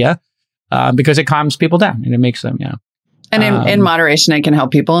dangerous idea. Because it calms people down and it makes them, And in moderation, it can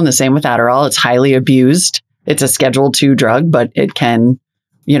help people. And the same with Adderall. It's highly abused. It's a Schedule II drug, but it can,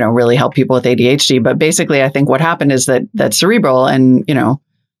 really help people with ADHD. But basically, I think what happened is that Cerebral, and,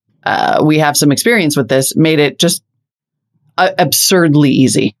 we have some experience with this, made it just absurdly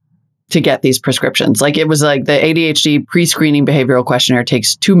easy to get these prescriptions. Like, it was like the ADHD pre-screening behavioral questionnaire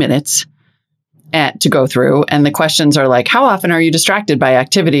takes 2 minutes to go through. And the questions are like, how often are you distracted by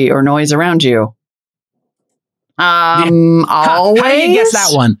activity or noise around you? Always. How do you guess that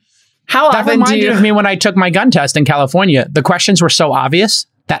one? That reminded me when I took my gun test in California. The questions were so obvious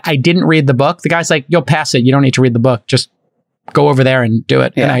that I didn't read the book. The guy's like, you'll pass it. You don't need to read the book. Just go over there and do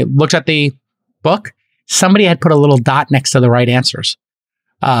it. And I looked at the book. Somebody had put a little dot next to the right answers.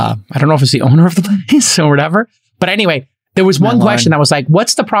 I don't know if it's the owner of the place or whatever. But anyway, there was one question that was like,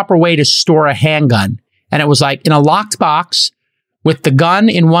 what's the proper way to store a handgun? And it was like in a locked box with the gun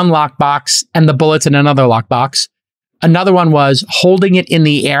in one locked box and the bullets in another locked box. Another one was holding it in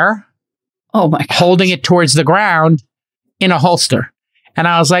the air. Oh my God. Holding it towards the ground in a holster. And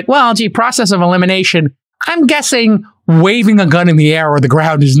I was like, well, process of elimination. I'm guessing waving a gun in the air or the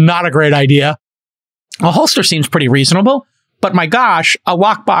ground is not a great idea. A holster seems pretty reasonable. But my gosh, a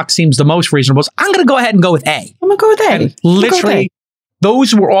lockbox seems the most reasonable. So I'm going to go ahead and go with A. I'm going to go with A. And literally,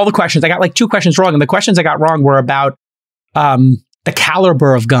 those were all the questions. I got like 2 questions wrong. And the questions I got wrong were about the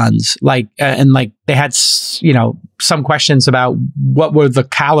caliber of guns. And they had, some questions about what were the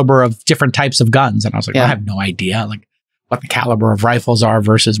caliber of different types of guns. And I was like, I have no idea like what the caliber of rifles are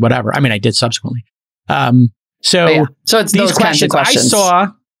versus whatever. I mean, I did subsequently. So it's these questions. I saw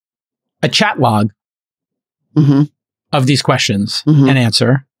a chat log. Of these questions and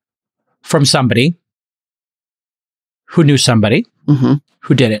answer from somebody who knew somebody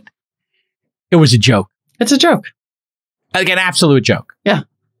who did it. It was a joke. It's a joke. Like an absolute joke. Yeah.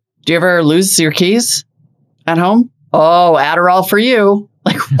 Do you ever lose your keys at home? Oh, Adderall for you.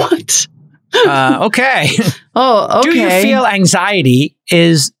 Like, what? Okay. Oh, okay. Do you feel anxiety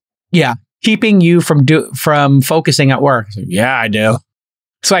is, keeping you from focusing at work? Yeah, I do.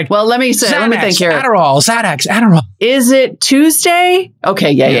 It's like, well, let me think here. Adderall, Adderall. Is it Tuesday? Okay,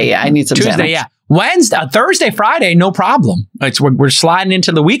 yeah. I need some Tuesday, Xanax. Wednesday, Thursday, Friday, no problem. We're sliding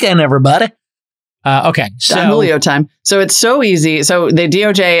into the weekend, everybody. Okay, so Julio time. So it's so easy. So the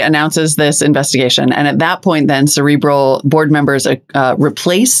DOJ announces this investigation, and at that point, then Cerebral board members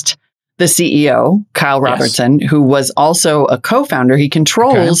replaced the CEO, Kyle Robertson, who was also a co-founder. He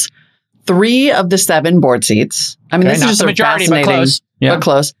controls 3 of the 7 board seats. I mean, this is just a majority, fascinating, but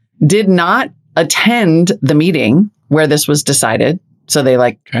close. Did not attend the meeting where this was decided. So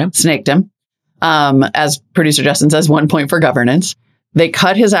they snaked him. As producer Justin says, 1 point for governance. They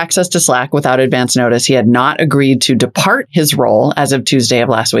cut his access to Slack without advance notice. He had not agreed to depart his role as of Tuesday of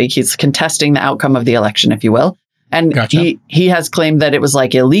last week. He's contesting the outcome of the election, if you will. And he has claimed that it was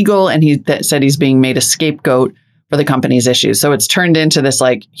illegal, and he said he's being made a scapegoat for the company's issues. So it's turned into this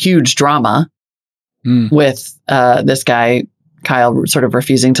huge drama with this guy, Kyle, sort of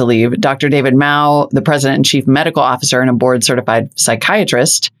refusing to leave. Dr. David Mao, the president and chief medical officer and a board certified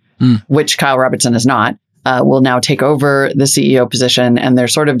psychiatrist, which Kyle Robertson is not, will now take over the CEO position. And they're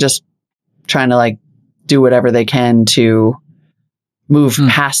sort of just trying to do whatever they can to move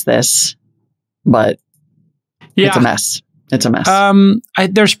past this. But it's a mess. It's a mess.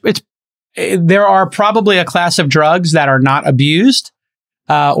 There are probably a class of drugs that are not abused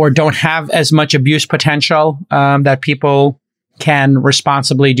or don't have as much abuse potential that people can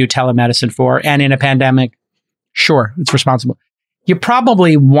responsibly do telemedicine for. And in a pandemic, sure, it's responsible. You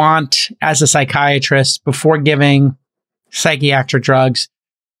probably want, as a psychiatrist, before giving psychiatric drugs,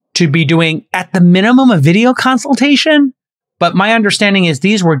 to be doing at the minimum a video consultation. But my understanding is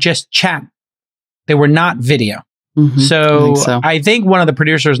these were just chat. They were not video. So I think one of the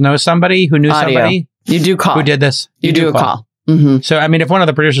producers knows somebody who knew somebody. You do call. Who did this. You do a call. So, I mean, if one of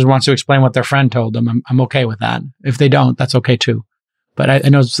the producers wants to explain what their friend told them, I'm okay with that. If they don't, that's okay too. But I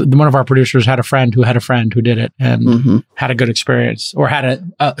know one of our producers had a friend who did it and had a good experience, or had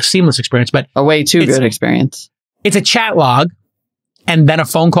a seamless experience. But a way too good experience. It's a chat log, and then a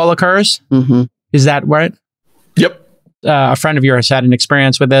phone call occurs. Is that right? Yep. A friend of yours had an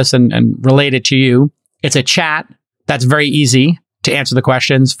experience with this and related to you. It's a chat that's very easy to answer the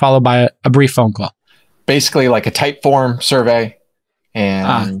questions, followed by a brief phone call. Basically like a type form survey,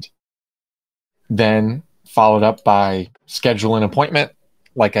 and then followed up by schedule an appointment,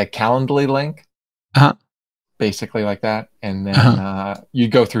 like a Calendly link, basically like that. And then you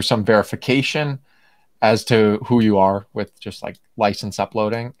go through some verification as to who you are with just like license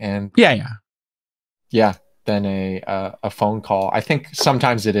uploading. And then a phone call. I think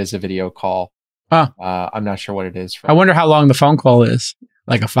sometimes it is a video call. I'm not sure what it is. I wonder how long the phone call is,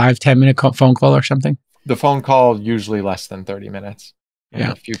 like a 5-10 minute phone call or something. The phone call usually less than 30 minutes.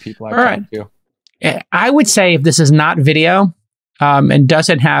 A few people I've talked to. I would say if this is not video and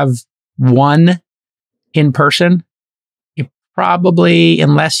doesn't have one in person, you probably,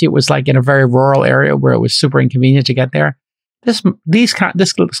 unless it was like in a very rural area where it was super inconvenient to get there, this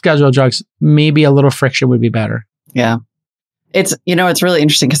schedule of drugs, maybe a little friction would be better. Yeah. It's, it's really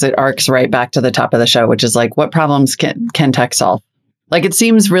interesting because it arcs right back to the top of the show, which is like, what problems can tech solve? Like, it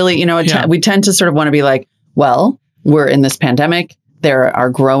seems really, we tend to sort of want to be like, well, we're in this pandemic. There are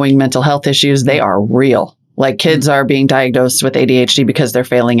growing mental health issues. They are real. Like, kids are being diagnosed with ADHD because they're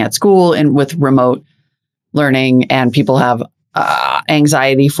failing at school and with remote learning, and people have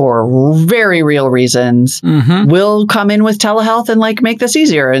anxiety for very real reasons. We'll come in with telehealth and like make this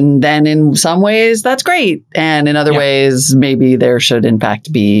easier. And then in some ways that's great. And in other ways, maybe there should in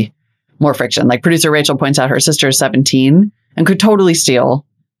fact be more friction. Like producer Rachel points out, her sister is 17 and could totally steal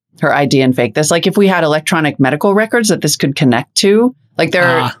her ID and fake this. Like if we had electronic medical records that this could connect to, like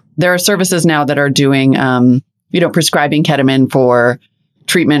there are services now that are doing, prescribing ketamine for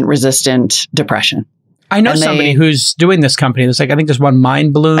treatment-resistant depression. I know somebody who's doing this company. There's I think there's one,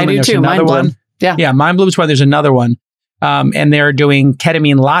 Mind Bloom. I do too. Mind Bloom. Yeah. Mind Bloom's one. There's another one. And they're doing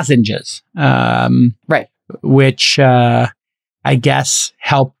ketamine lozenges. Which I guess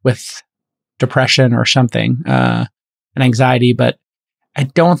help with depression or something, and anxiety, but I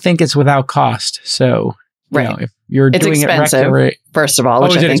don't think it's without cost. So, if you're doing expensive, it first of all,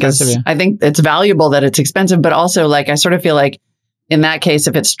 which I think it's valuable that it's expensive, but also I sort of feel like in that case,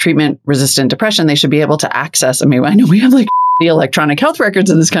 if it's treatment-resistant depression, they should be able to access. I mean, I know we have the electronic health records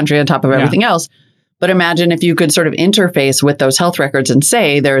in this country on top of everything else, but imagine if you could sort of interface with those health records and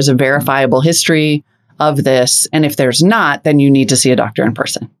say there's a verifiable history of this, and if there's not, then you need to see a doctor in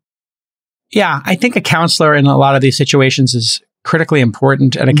person. Yeah, I think a counselor in a lot of these situations is critically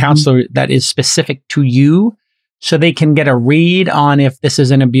important, and a counselor that is specific to you, so they can get a read on if this is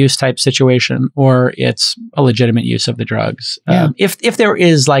an abuse type situation or it's a legitimate use of the drugs. If there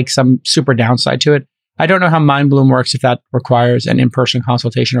is some super downside to it, I don't know how Mind Bloom works, if that requires an in-person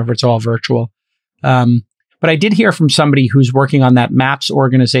consultation or if it's all virtual. But I did hear from somebody who's working on that MAPS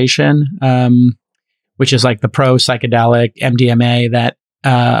organization, which is the pro psychedelic MDMA that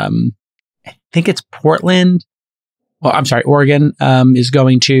I think it's Oregon is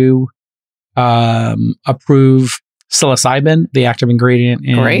going to approve psilocybin, the active ingredient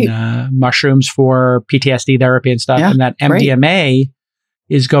in mushrooms for PTSD therapy and stuff. And that MDMA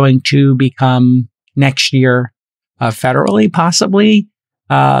is going to become next year federally, possibly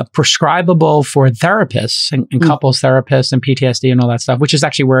prescribable for therapists and couples therapists and PTSD and all that stuff, which is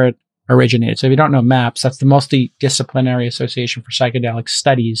actually where it originated. So if you don't know MAPS, that's the Multidisciplinary Association for Psychedelic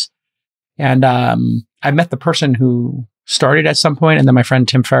Studies. And I met the person who started at some point, and then my friend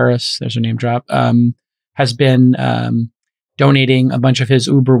Tim Ferriss, there's a name drop, has been donating a bunch of his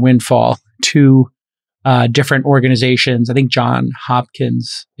Uber windfall to different organizations. I think John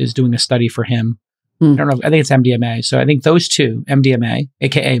Hopkins is doing a study for him. I don't know. I think it's MDMA. So I think those two, MDMA,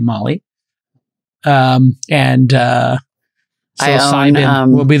 aka Molly, and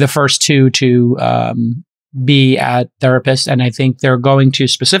psilocybin will be the first two to be at therapists. And I think they're going to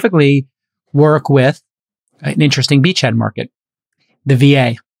specifically work with an interesting beachhead market, the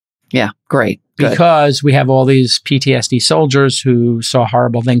VA. Yeah, great. Good. Because we have all these PTSD soldiers who saw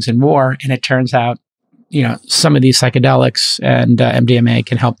horrible things in war, and it turns out, some of these psychedelics and MDMA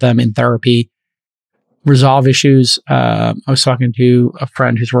can help them in therapy resolve issues. I was talking to a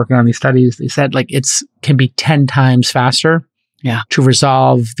friend who's working on these studies. They said it can be 10 times faster to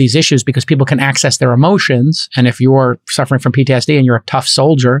resolve these issues, because people can access their emotions. And if you're suffering from PTSD and you're a tough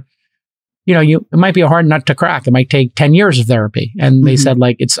soldier, it might be a hard nut to crack. It might take 10 years of therapy. And they said,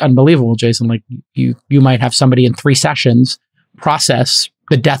 like, it's unbelievable, Jason. Like, you might have somebody in 3 sessions process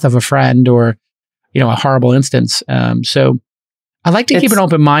the death of a friend or, a horrible instance. So I like to keep an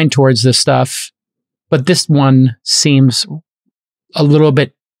open mind towards this stuff, but this one seems a little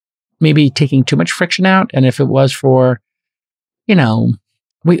bit maybe taking too much friction out. And if it was for,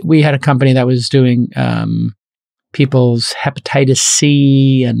 we had a company that was doing people's hepatitis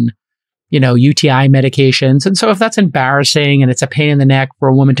C and, UTI medications. And so if that's embarrassing and it's a pain in the neck for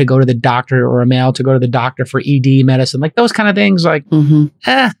a woman to go to the doctor or a male to go to the doctor for ED medicine, like those kind of things, like,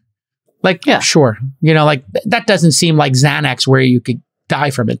 sure. Like that doesn't seem like Xanax where you could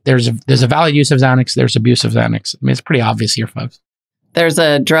die from it. There's a valid use of Xanax. There's abuse of Xanax. I mean, it's pretty obvious here, folks. There's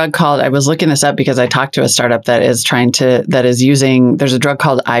a drug called, I was looking this up because I talked to a startup there's a drug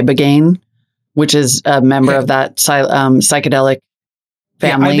called Ibogaine, which is a member of that psychedelic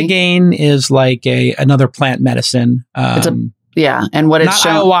family. Yeah, Ibogaine is like another plant medicine. And what it's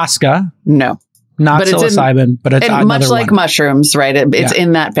not ayahuasca. No. Not psilocybin, but it's another much like one. Mushrooms, right? It's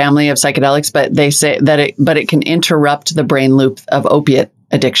in that family of psychedelics, but they say that it can interrupt the brain loop of opiate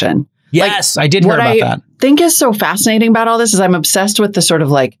addiction. Yes, I did hear about that. What I think is so fascinating about all this is I'm obsessed with the sort of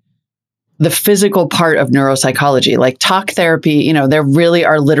like the physical part of neuropsychology, like talk therapy. There really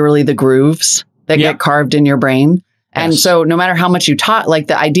are literally the grooves that get carved in your brain. And so no matter how much you talk, like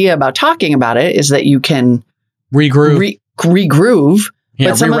the idea about talking about it is that you can regroove. Yeah,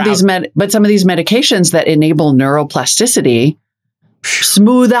 but some of these medications that enable neuroplasticity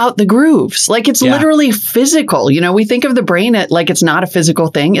smooth out the grooves. Like it's literally physical. We think of the brain like it's not a physical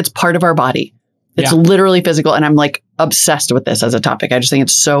thing. It's part of our body. It's literally physical. And I'm like obsessed with this as a topic. I just think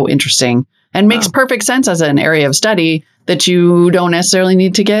it's so interesting and makes perfect sense as an area of study that you don't necessarily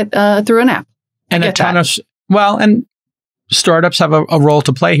need to get through an app. And startups have a role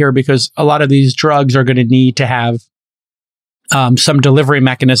to play here because a lot of these drugs are going to need to have some delivery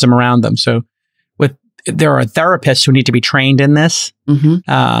mechanism around them. So there are therapists who need to be trained in this.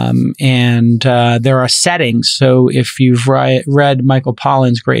 And there are settings. So if you've read Michael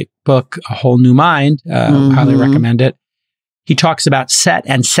Pollan's great book, A Whole New Mind, highly recommend it. He talks about set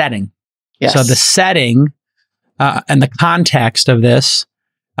and setting. Yes. So the setting and the context of this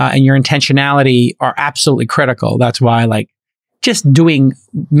and your intentionality are absolutely critical. That's why just doing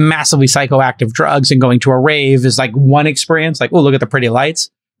massively psychoactive drugs and going to a rave is like one experience, like, oh, look at the pretty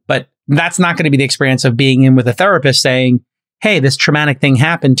lights. But that's not going to be the experience of being in with a therapist saying, hey, this traumatic thing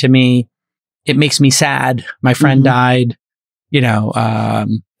happened to me. It makes me sad. My friend died. My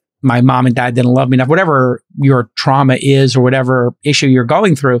mom and dad didn't love me enough. Whatever your trauma is or whatever issue you're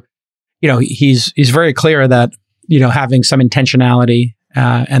going through, he's very clear that, having some intentionality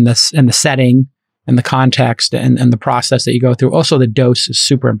and the setting and the context and the process that you go through. Also, the dose is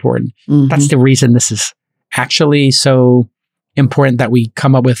super important. That's the reason this is actually so important that we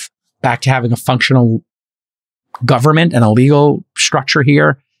come up with back to having a functional government and a legal structure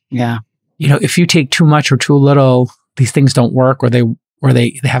here. Yeah. If you take too much or too little, these things don't work or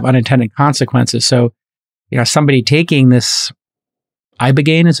they have unintended consequences. So, somebody taking this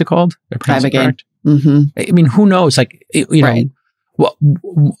Ibogaine, is it called? Ibogaine. I mean, who knows? Like, right. Well,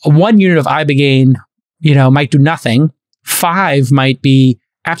 1 unit of Ibogaine, might do nothing. 5 might be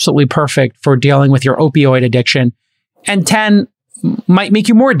absolutely perfect for dealing with your opioid addiction. And 10 might make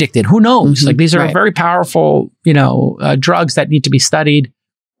you more addicted. Who knows? Like these are very powerful, drugs that need to be studied.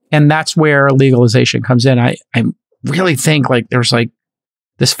 And that's where legalization comes in. I really think there's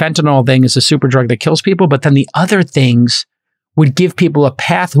this fentanyl thing is a super drug that kills people, but then the other things would give people a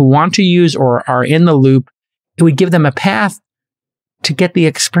path who want to use or are in the loop. It would give them a path to get the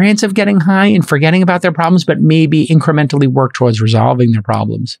experience of getting high and forgetting about their problems, but maybe incrementally work towards resolving their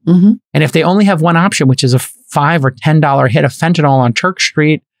problems. And if they only have one option, which is a $5 or $10 hit of fentanyl on Turk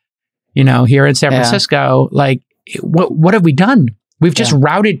Street, here in San Francisco, what have we done? We've just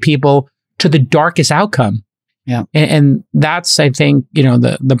routed people to the darkest outcome. Yeah. And that's, I think,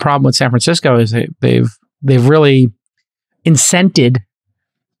 the problem with San Francisco is they've really incented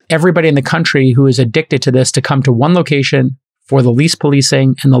everybody in the country who is addicted to this to come to one location for the least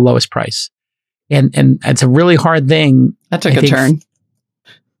policing and the lowest price. And it's a really hard thing. That took a turn.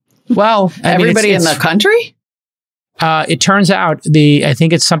 Well, everybody in the country? It turns out I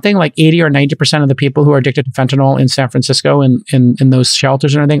think it's something like 80 or 90% of the people who are addicted to fentanyl in San Francisco and in those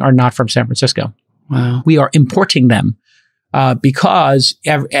shelters and everything are not from San Francisco. Wow. We are importing them because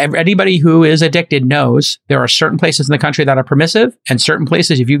anybody who is addicted knows there are certain places in the country that are permissive and certain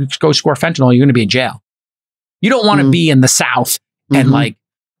places, if you go score fentanyl, you're going to be in jail. You don't want to be in the South and like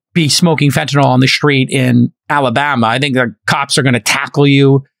be smoking fentanyl on the street in Alabama. I think the cops are going to tackle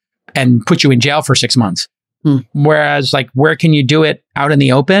you and put you in jail for 6 months. Whereas like, where can you do it out in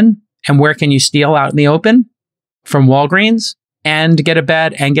the open? And where can you steal out in the open? From Walgreens and get a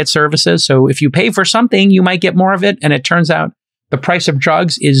bed and get services. So if you pay for something, you might get more of it. And it turns out the price of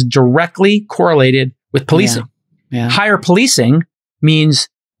drugs is directly correlated with policing. Higher policing means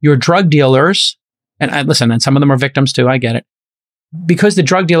your drug dealers, and listen, and some of them are victims too, I get it. Because the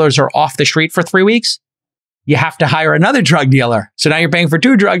drug dealers are off the street for 3 weeks, you have to hire another drug dealer. So now you're paying for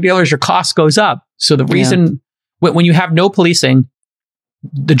 2 drug dealers, your cost goes up. So the reason, when you have no policing,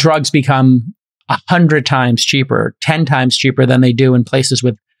 the drugs become 100 times cheaper, 10 times cheaper than they do in places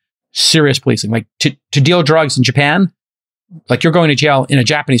with serious policing. Like to deal drugs in Japan, like you're going to jail in a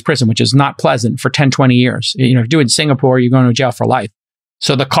Japanese prison, which is not pleasant for 10, 20 years. You know, if you do it in Singapore, you're going to jail for life.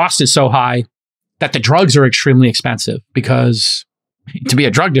 So the cost is so high that the drugs are extremely expensive, because to be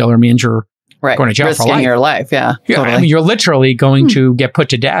a drug dealer means you're going to jail risking for life. Your life. Totally. I mean, you're literally going to get put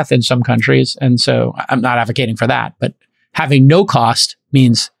to death in some countries. And so I'm not advocating for that, but having no cost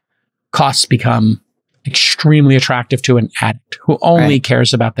means costs become extremely attractive to an addict who only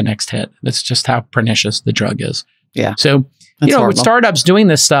cares about the next hit. That's just how pernicious the drug is. So, you know, with startups doing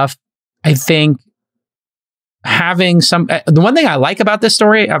this stuff, I think having the one thing I like about this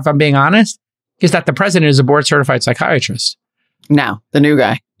story, if I'm being honest, is that the president is a board certified psychiatrist. Now, the new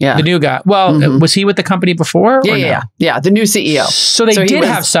guy. The new guy. Well, was he with the company before? Yeah. The new CEO. So they did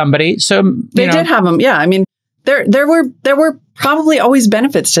have somebody. So they did have him. Yeah. I mean, there were probably always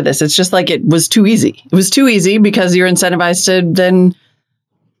benefits to this. It's just like it was too easy. It was too easy because you're incentivized to then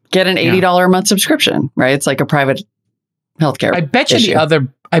get an $80 a month subscription, right? It's like a private healthcare. I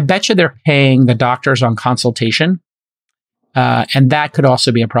bet you they're paying the doctors on consultation. And that could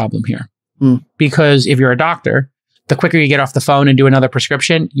also be a problem here. Because if you're a doctor, the quicker you get off the phone and do another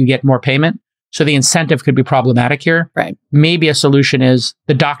prescription, you get more payment. So the incentive could be problematic here. Right. Maybe a solution is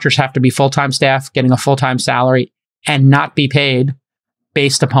the doctors have to be full-time staff, getting a full-time salary, and not be paid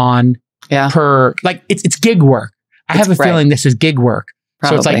based upon it's gig work. I have a feeling this is gig work.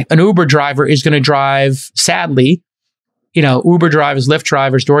 Probably. So it's like an Uber driver is going to drive, sadly, you know, Uber drivers, Lyft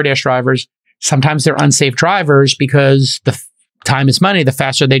drivers, DoorDash drivers, sometimes they're unsafe drivers because the time is money. The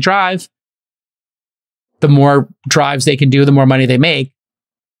faster they drive, the more drives they can do, the more money they make.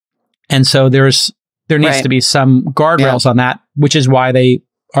 And so there needs to be some guardrails on that, which is why they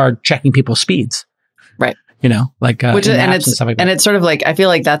are checking people's speeds. Right. You know, like, and it's sort of like, I feel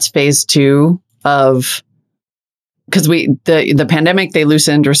like that's phase 2 of, because the pandemic, they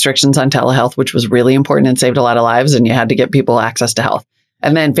loosened restrictions on telehealth, which was really important and saved a lot of lives. And you had to get people access to health.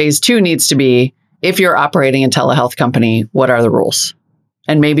 And then phase 2 needs to be, if you're operating a telehealth company, what are the rules?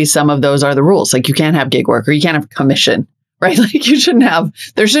 And maybe some of those are the rules. Like you can't have gig work or you can't have commission, right? Like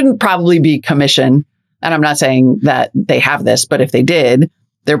there shouldn't probably be commission. And I'm not saying that they have this, but if they did,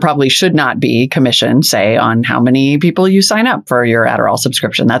 there probably should not be commission, say, on how many people you sign up for your Adderall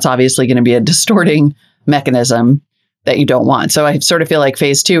subscription. That's obviously going to be a distorting mechanism that you don't want. So I sort of feel like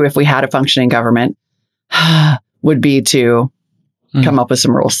phase 2, if we had a functioning government, would be to come up with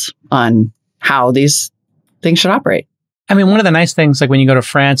some rules on how these things should operate. I mean, one of the nice things, like when you go to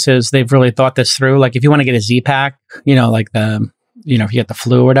France, is they've really thought this through. Like if you want to get a Z-Pack, you know, like if you get the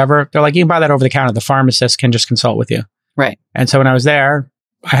flu or whatever, they're like, you can buy that over the counter. The pharmacist can just consult with you. Right. And so when I was there,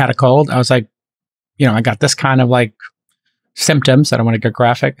 I had a cold. I was like, you know, I got this kind of like symptoms. I don't want to get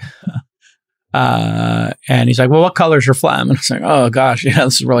graphic. And he's like, well, what color's your phlegm? And I was like, oh gosh, yeah,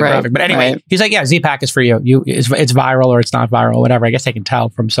 this is really graphic. But anyway, he's like, yeah, Z-Pack is for you. It's viral or it's not viral, whatever. I guess they can tell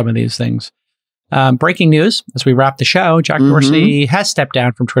from some of these things. Breaking news, as we wrap the show, Jack Dorsey has stepped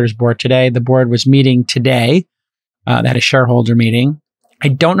down from Twitter's board today. The board was meeting today. They had a shareholder meeting. I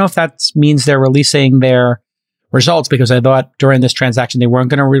don't know if that means they're releasing their results, because I thought during this transaction they weren't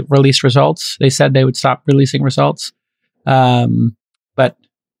going to release results. They said they would stop releasing results. But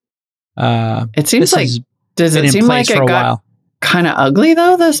it seems like, does it seem like it got kind of ugly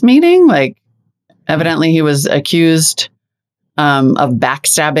though, this meeting? Like evidently he was accused of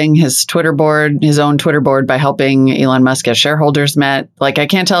backstabbing his own Twitter board by helping Elon Musk as shareholders met. Like, I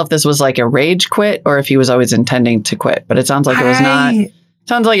can't tell if this was like a rage quit or if he was always intending to quit, but it sounds like it was not.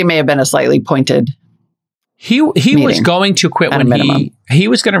 Sounds like it may have been a slightly pointed. He was going to quit when he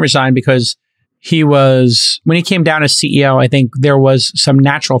was going to resign, because when he came down as CEO, I think there was some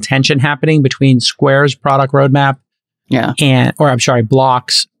natural tension happening between Square's product roadmap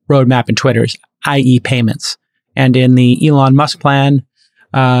Block's roadmap and Twitter's, i.e. payments. And in the Elon Musk plan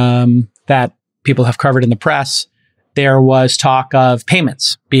that people have covered in the press, there was talk of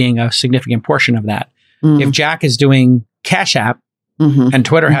payments being a significant portion of that. If Jack is doing Cash App and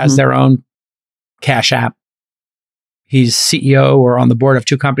Twitter has their own Cash App, he's CEO or on the board of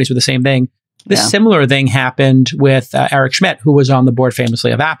two companies with the same thing. This similar thing happened with Eric Schmidt, who was on the board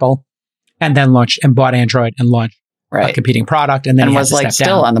famously of Apple, and then launched and bought Android and launched a competing product, and then he was like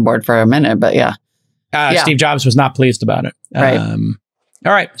still on the board for a minute, but Steve Jobs was not pleased about it. Right.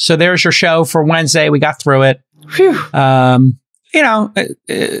 All right, so there's your show for Wednesday. We got through it. You know,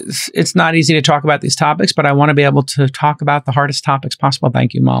 it's not easy to talk about these topics, but I want to be able to talk about the hardest topics possible.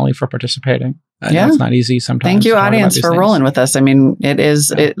 Thank you, Molly, for participating. It's not easy sometimes. Thank you, audience, for rolling with us. I mean,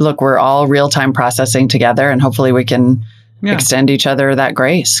 look, we're all real-time processing together, and hopefully we can extend each other that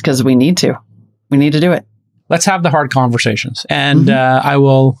grace, because we need to. We need to do it. Let's have the hard conversations. And I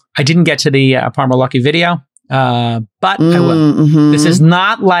didn't get to the Palmer Luckey video, but I will. This is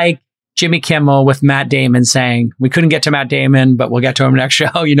not like Jimmy Kimmel with Matt Damon saying, we couldn't get to Matt Damon, but we'll get to him next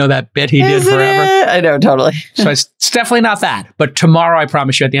show. You know that bit he did forever? I know, totally. So it's definitely not that. But tomorrow, I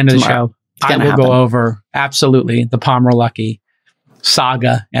promise you, at the end of the show, I will go over absolutely the Palmer Luckey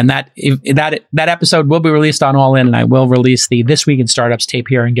saga. And that episode will be released on All In, and I will release the This Week in Startups tape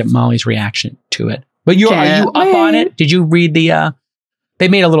here and get Molly's reaction to it. But are you up on it? Did you read the... they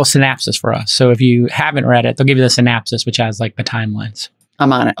made a little synopsis for us. So if you haven't read it, they'll give you the synopsis, which has like the timelines.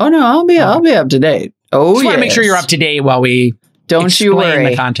 I'm on it. Oh no, I'll be up to date. Oh, just want to make sure you're up to date while we explain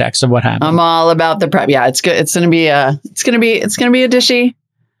the context of what happened. I'm all about the prep. Yeah, it's good. It's gonna be a dishy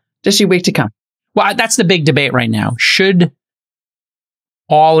week to come. Well, that's the big debate right now. Should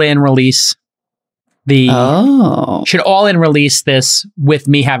All In release should All In release this with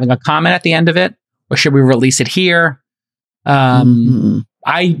me having a comment at the end of it, or should we release it here?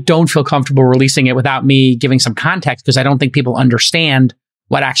 I don't feel comfortable releasing it without me giving some context, because I don't think people understand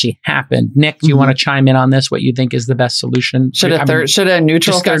what actually happened. Nick, do you want to chime in on this? What you think is the best solution? Should a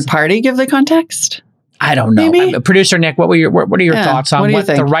neutral third party give the context? I don't know. Producer Nick, what are your thoughts on what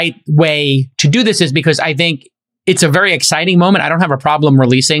the right way to do this is? Because I think it's a very exciting moment. I don't have a problem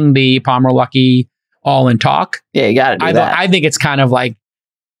releasing the Palmer Luckey All-In talk. Yeah, you got to do that. I think it's kind of like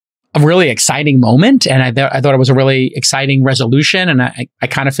a really exciting moment, and I thought it was a really exciting resolution. And I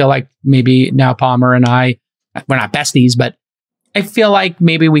kind of feel like maybe now Palmer and we're not besties, but I feel like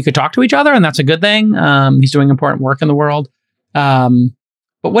maybe we could talk to each other, and that's a good thing. He's doing important work in the world.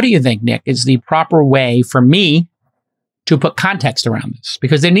 But what do you think, Nick, is the proper way for me to put context around this?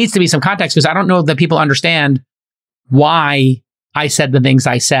 Because there needs to be some context, because I don't know that people understand why I said the things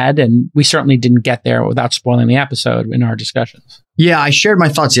I said, and we certainly didn't get there without spoiling the episode in our discussions. Yeah, I shared my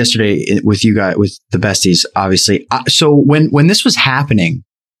thoughts yesterday with you guys, with the besties, obviously. So when this was happening,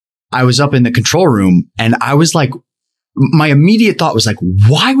 I was up in the control room, and I was like, my immediate thought was like,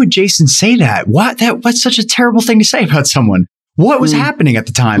 why would Jason say that? What's such a terrible thing to say about someone? What was happening at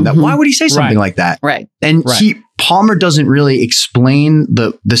the time? Why would he say something like that? Right. And Palmer doesn't really explain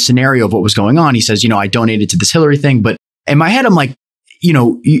the scenario of what was going on. He says, I donated to this Hillary thing, but in my head, I'm like,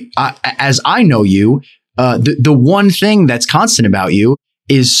 as I know you, the one thing that's constant about you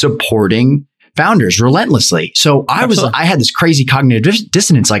is supporting founders relentlessly. So I had this crazy cognitive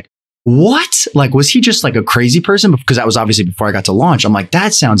dissonance. Like, what? Like, was he just like a crazy person? Because that was obviously before I got to launch. I'm like,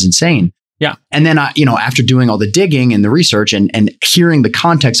 that sounds insane. Yeah. And then after doing all the digging and the research and hearing the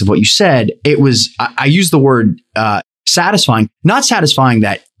context of what you said, it was, I used the word satisfying, not satisfying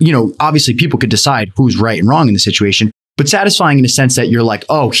that, obviously people could decide who's right and wrong in the situation, but satisfying in the sense that you're like,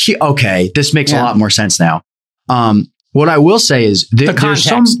 okay, this makes a lot more sense now. What I will say is the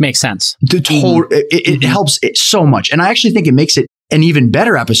context makes sense. It helps it so much. And I actually think it makes it an even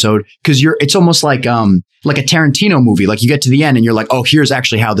better episode, because it's almost like a Tarantino movie. Like, you get to the end and you're like, oh, here's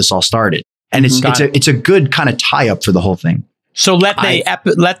actually how this all started. And it's a good kind of tie up for the whole thing. So let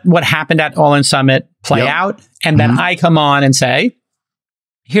what happened at All In Summit play out. And then I come on and say,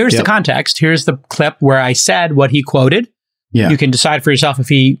 here's the context. Here's the clip where I said what he quoted. Yeah. You can decide for yourself if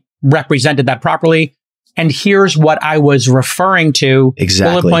he represented that properly. And here's what I was referring to.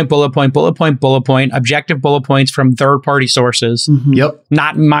 Exactly. Bullet point, objective bullet points from third-party sources. Yep.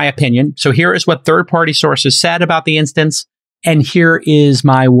 Not my opinion. So here is what third-party sources said about the instance. And here is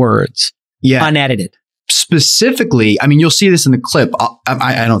my words. Yeah. Unedited. Specifically, I mean, you'll see this in the clip.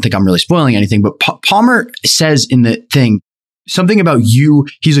 I don't think I'm really spoiling anything, but Palmer says in the thing something about you.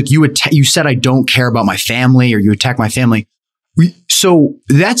 He's like, you said I don't care about my family, or you attack my family. So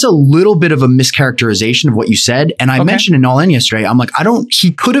that's a little bit of a mischaracterization of what you said. And I mentioned in All In yesterday, I'm like,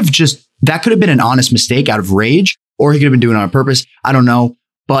 he could have that could have been an honest mistake out of rage, or he could have been doing it on purpose. I don't know.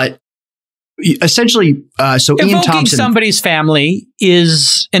 But essentially, so Ian Thompson, somebody's family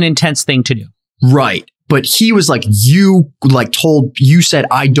is an intense thing to do. Right. But he was like, you said,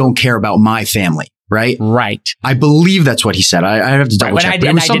 I don't care about my family. right? Right. I believe that's what he said. I have to double check. But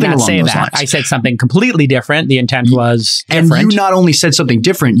I did not say that. I said something completely different. The intent was different. And you not only said something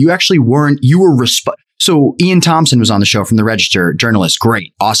different, you actually weren't, so Ian Thompson was on the show from the Register, journalist.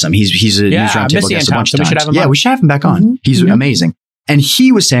 Great. Awesome. He's a news roundtable guest a bunch of times. We should have him back on. He's amazing. And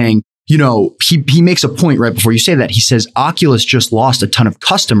he was saying, you know, he makes a point right before you say that. He says Oculus just lost a ton of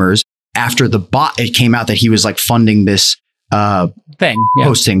customers after it came out that he was like funding this thing,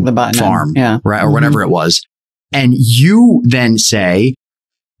 hosting the button farm, right, or whatever it was. And you then say,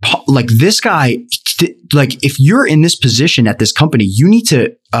 like, this guy, like, if you're in this position at this company, you need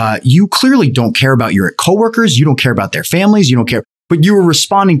to, you clearly don't care about your coworkers. You don't care about their families. You don't care. But you were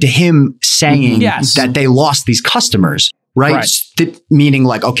responding to him saying that they lost these customers, right? Meaning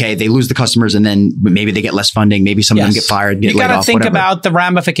like, okay, they lose the customers and then maybe they get less funding. Maybe some of them get fired, get laid off. You got to think about the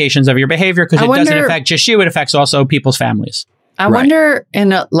ramifications of your behavior, because it doesn't affect just you. It affects also people's families. I wonder,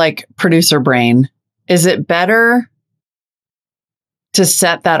 in a, like, producer brain, is it better to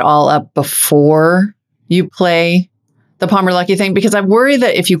set that all up before you play the Palmer Luckey thing? Because I worry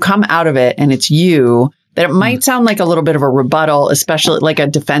that if you come out of it and it's you, that it might sound like a little bit of a rebuttal, especially like a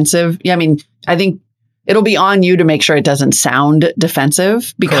defensive. Yeah, I mean, I think it'll be on you to make sure it doesn't sound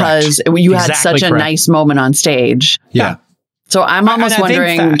defensive, because you had such a nice moment on stage. Yeah. So I'm almost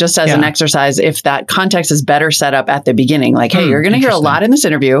wondering, just as an exercise, if that context is better set up at the beginning. Like, hey, you're going to hear a lot in this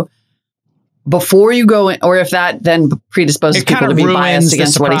interview before you go in, or if that then predisposes people to be biased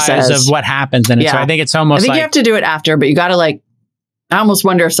against what he says. Of what happens in it. So I think it's almost you have to do it after, but you got to, like, I almost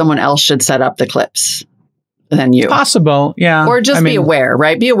wonder if someone else should set up the clips than you. Possible, yeah. Or just be aware,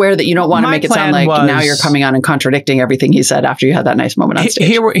 right? Be aware that you don't want to make it sound like now you're coming on and contradicting everything he said after you had that nice moment on stage.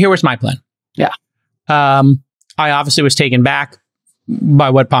 Here was my plan. Yeah. I obviously was taken back by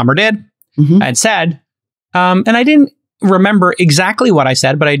what Palmer did and said. And I didn't remember exactly what I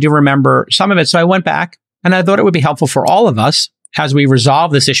said, but I do remember some of it. So I went back and I thought it would be helpful for all of us as we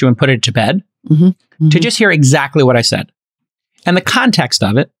resolve this issue and put it to bed to just hear exactly what I said and the context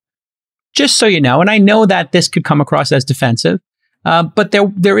of it, just so you know. And I know that this could come across as defensive, but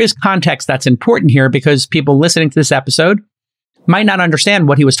there is context that's important here, because people listening to this episode might not understand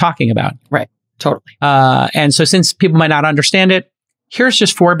what he was talking about. Right. Totally. And so since people might not understand it, here's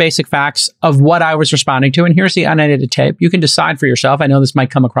just 4 basic facts of what I was responding to. And here's the unedited tape. You can decide for yourself. I know this might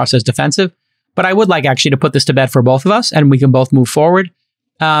come across as defensive, but I would like actually to put this to bed for both of us, and we can both move forward.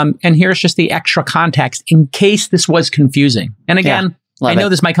 And here's just the extra context in case this was confusing. And again, I know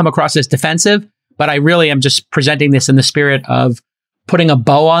this might come across as defensive, but I really am just presenting this in the spirit of putting a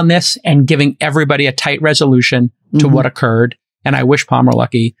bow on this and giving everybody a tight resolution to what occurred. And I wish Palmer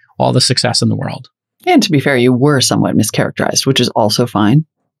Luckey all the success in the world. And to be fair, you were somewhat mischaracterized, which is also fine.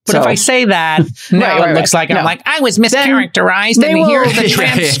 But if I say that, now it looks like I'm like, I was mischaracterized, and here's the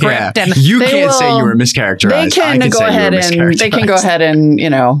transcript. And you can't say you were mischaracterized. They can go ahead and,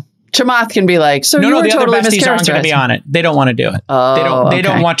 you know, Chamath can be like, so you were the totally other besties aren't going to be on it. They don't want to do it. They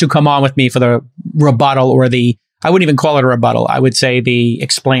don't want to come on with me for the rebuttal or the, I wouldn't even call it a rebuttal. I would say the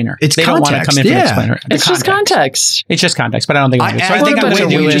explainer. It's they context. Don't want to come in for the explainer. It's just context. It's just context, but I don't think I think the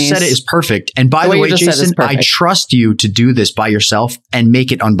way you just said it is perfect. And by the way, Jason, I trust you to do this by yourself and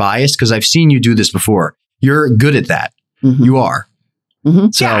make it unbiased, because I've seen you do this before. You're good at that. You are.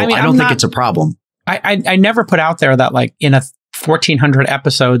 So I don't think it's a problem. I never put out there that, like, in a 1,400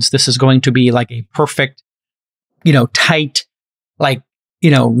 episodes, this is going to be like a perfect, you know, tight, like,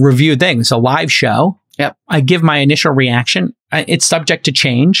 you know, review thing. It's a live show. Yep. I give my initial reaction. It's subject to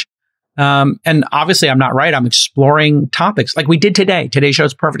change. And obviously I'm not right. I'm exploring topics like we did today. Today's show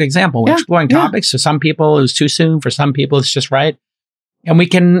is a perfect example. We're exploring topics. For some people, it was too soon. For some people, it's just right. And we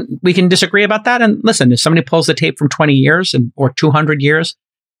can disagree about that. And listen, if somebody pulls the tape from 20 years or 200 years,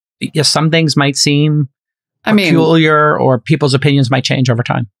 yes, some things might seem peculiar, or people's opinions might change over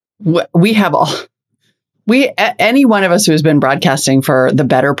time. Any one of us who's been broadcasting for the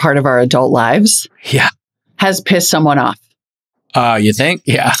better part of our adult lives has pissed someone off. You think?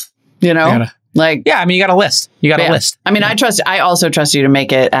 Yeah. You know, I mean, you got a list. I mean, I also trust you to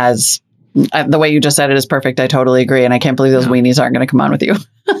make it as the way you just said it is perfect. I totally agree. And I can't believe those weenies aren't going to come on with you.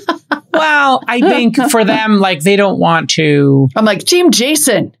 Well, I think for them, like, they don't want to. I'm like, Team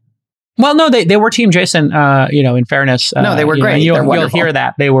Jason. Well, no, they were Team Jason. You know, in fairness, no, they were great. You'll hear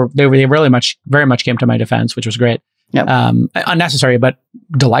that they very much came to my defense, which was great. Yep. Unnecessary, but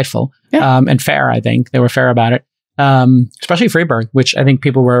delightful. Yeah. And fair. I think they were fair about it. Especially Freeberg, which I think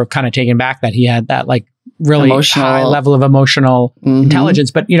people were kind of taken back that he had that, like, really high level of emotional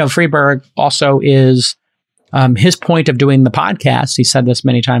intelligence. But, you know, Freeberg also is his point of doing the podcast. He said this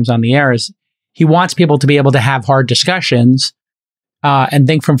many times on the air, is he wants people to be able to have hard discussions and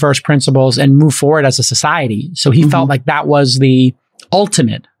think from first principles and move forward as a society. So he felt like that was the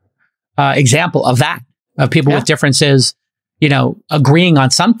ultimate example of that, of people with differences, you know, agreeing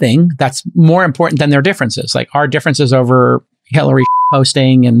on something that's more important than their differences. Like our differences over Hillary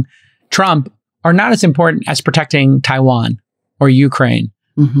posting and Trump are not as important as protecting Taiwan or Ukraine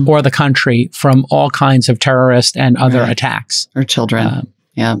or the country from all kinds of terrorist and other attacks. Or children.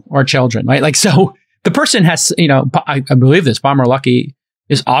 Or children, right? Like, so the person has, you know, I believe this, Palmer Luckey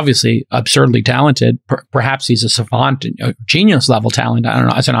is obviously absurdly talented. Perhaps he's a savant, a genius level talent. I don't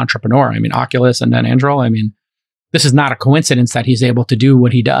know, as an entrepreneur. I mean, Oculus and then Adderall. I mean, this is not a coincidence that he's able to do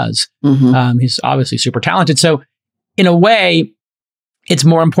what he does. He's obviously super talented. So in a way, it's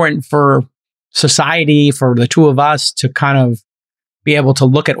more important for society, for the two of us to kind of be able to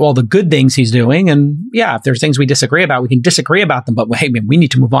look at all the good things he's doing. And yeah, if there's things we disagree about, we can disagree about them, but hey, man, we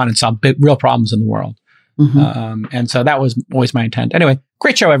need to move on and solve real problems in the world. And so that was always my intent. Anyway,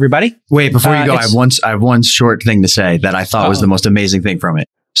 great show, everybody. Wait, before you go, I have one short thing to say that I thought was the most amazing thing from it.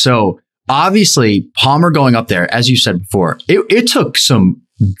 So obviously Palmer going up there, as you said before, it took some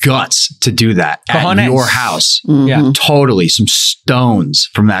guts to do that at your house. Yeah, totally. Some stones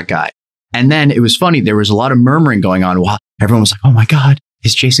from that guy. And then it was funny. There was a lot of murmuring going on. While everyone was like, oh my God,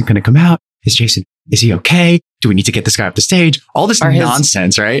 is Jason going to come out? Is he okay? Do we need to get this guy off the stage? All this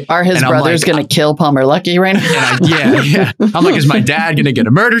nonsense, right? Are his brothers going to kill Palmer Luckey right now? I'm like, is my dad going to get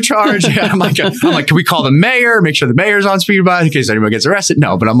a murder charge? I'm like, can we call the mayor? Make sure the mayor's on speed by in case anyone gets arrested?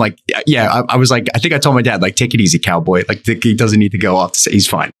 No, but I'm like, I was like, I think I told my dad, like, take it easy, cowboy. Like, he doesn't need to go off. He's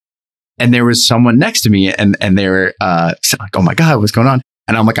fine. And there was someone next to me and they were like, oh my God, what's going on?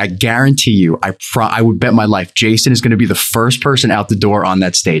 And I'm like, I guarantee you, I would bet my life, Jason is going to be the first person out the door on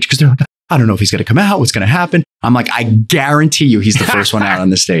that stage. Because they're like, I don't know if he's going to come out. What's going to happen? I'm like, I guarantee you he's the first one out on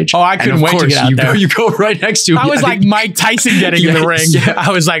the stage. I couldn't wait to get out there. You go right next to him. I was like Mike Tyson getting in the ring. Yeah.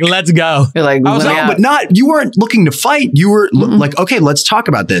 I was like, let's go. You're like, I was like, but you weren't looking to fight. You were like, okay, let's talk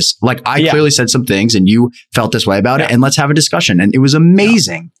about this. Like I clearly said some things and you felt this way about it and let's have a discussion. And it was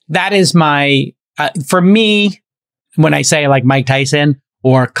amazing. That is my, for me, when I say like Mike Tyson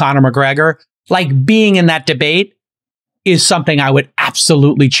or Conor McGregor, like being in that debate is something I would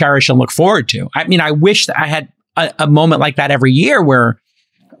absolutely cherish and look forward to. I mean, I wish that I had a moment like that every year where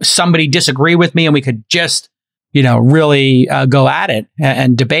somebody disagreed with me and we could just, you know, really go at it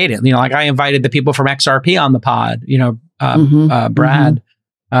and debate it. You know, like I invited the people from XRP on the pod, you know, Brad.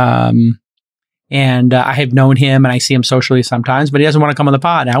 And I have known him and I see him socially sometimes, but he doesn't want to come on the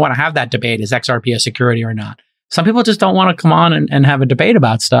pod. And I want to have that debate. Is XRP a security or not? Some people just don't want to come on and have a debate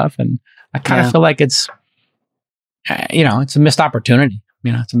about stuff. And I kind of feel like it's, you know, it's a missed opportunity.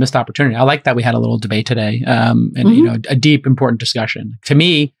 You know, it's a missed opportunity. I like that we had a little debate today and, you know, a deep, important discussion. To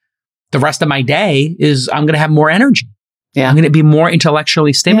me, the rest of my day is I'm going to have more energy. Yeah. I'm going to be more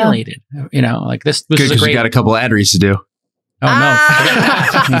intellectually stimulated. Yeah. You know, like this good, is because you got a couple ad reads to do. Oh, no.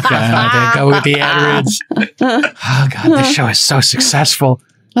 I go with the ad reads. Oh, God, this show is so successful.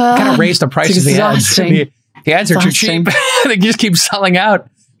 Got to raise the price of the ads. The ads are too cheap. They just keep selling out.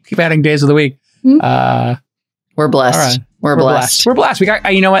 Keep adding days of the week. We're blessed. All right. We're blessed. We're blessed. We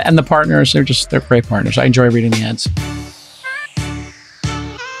got, you know what? And the partners, they're great partners. I enjoy reading the ads.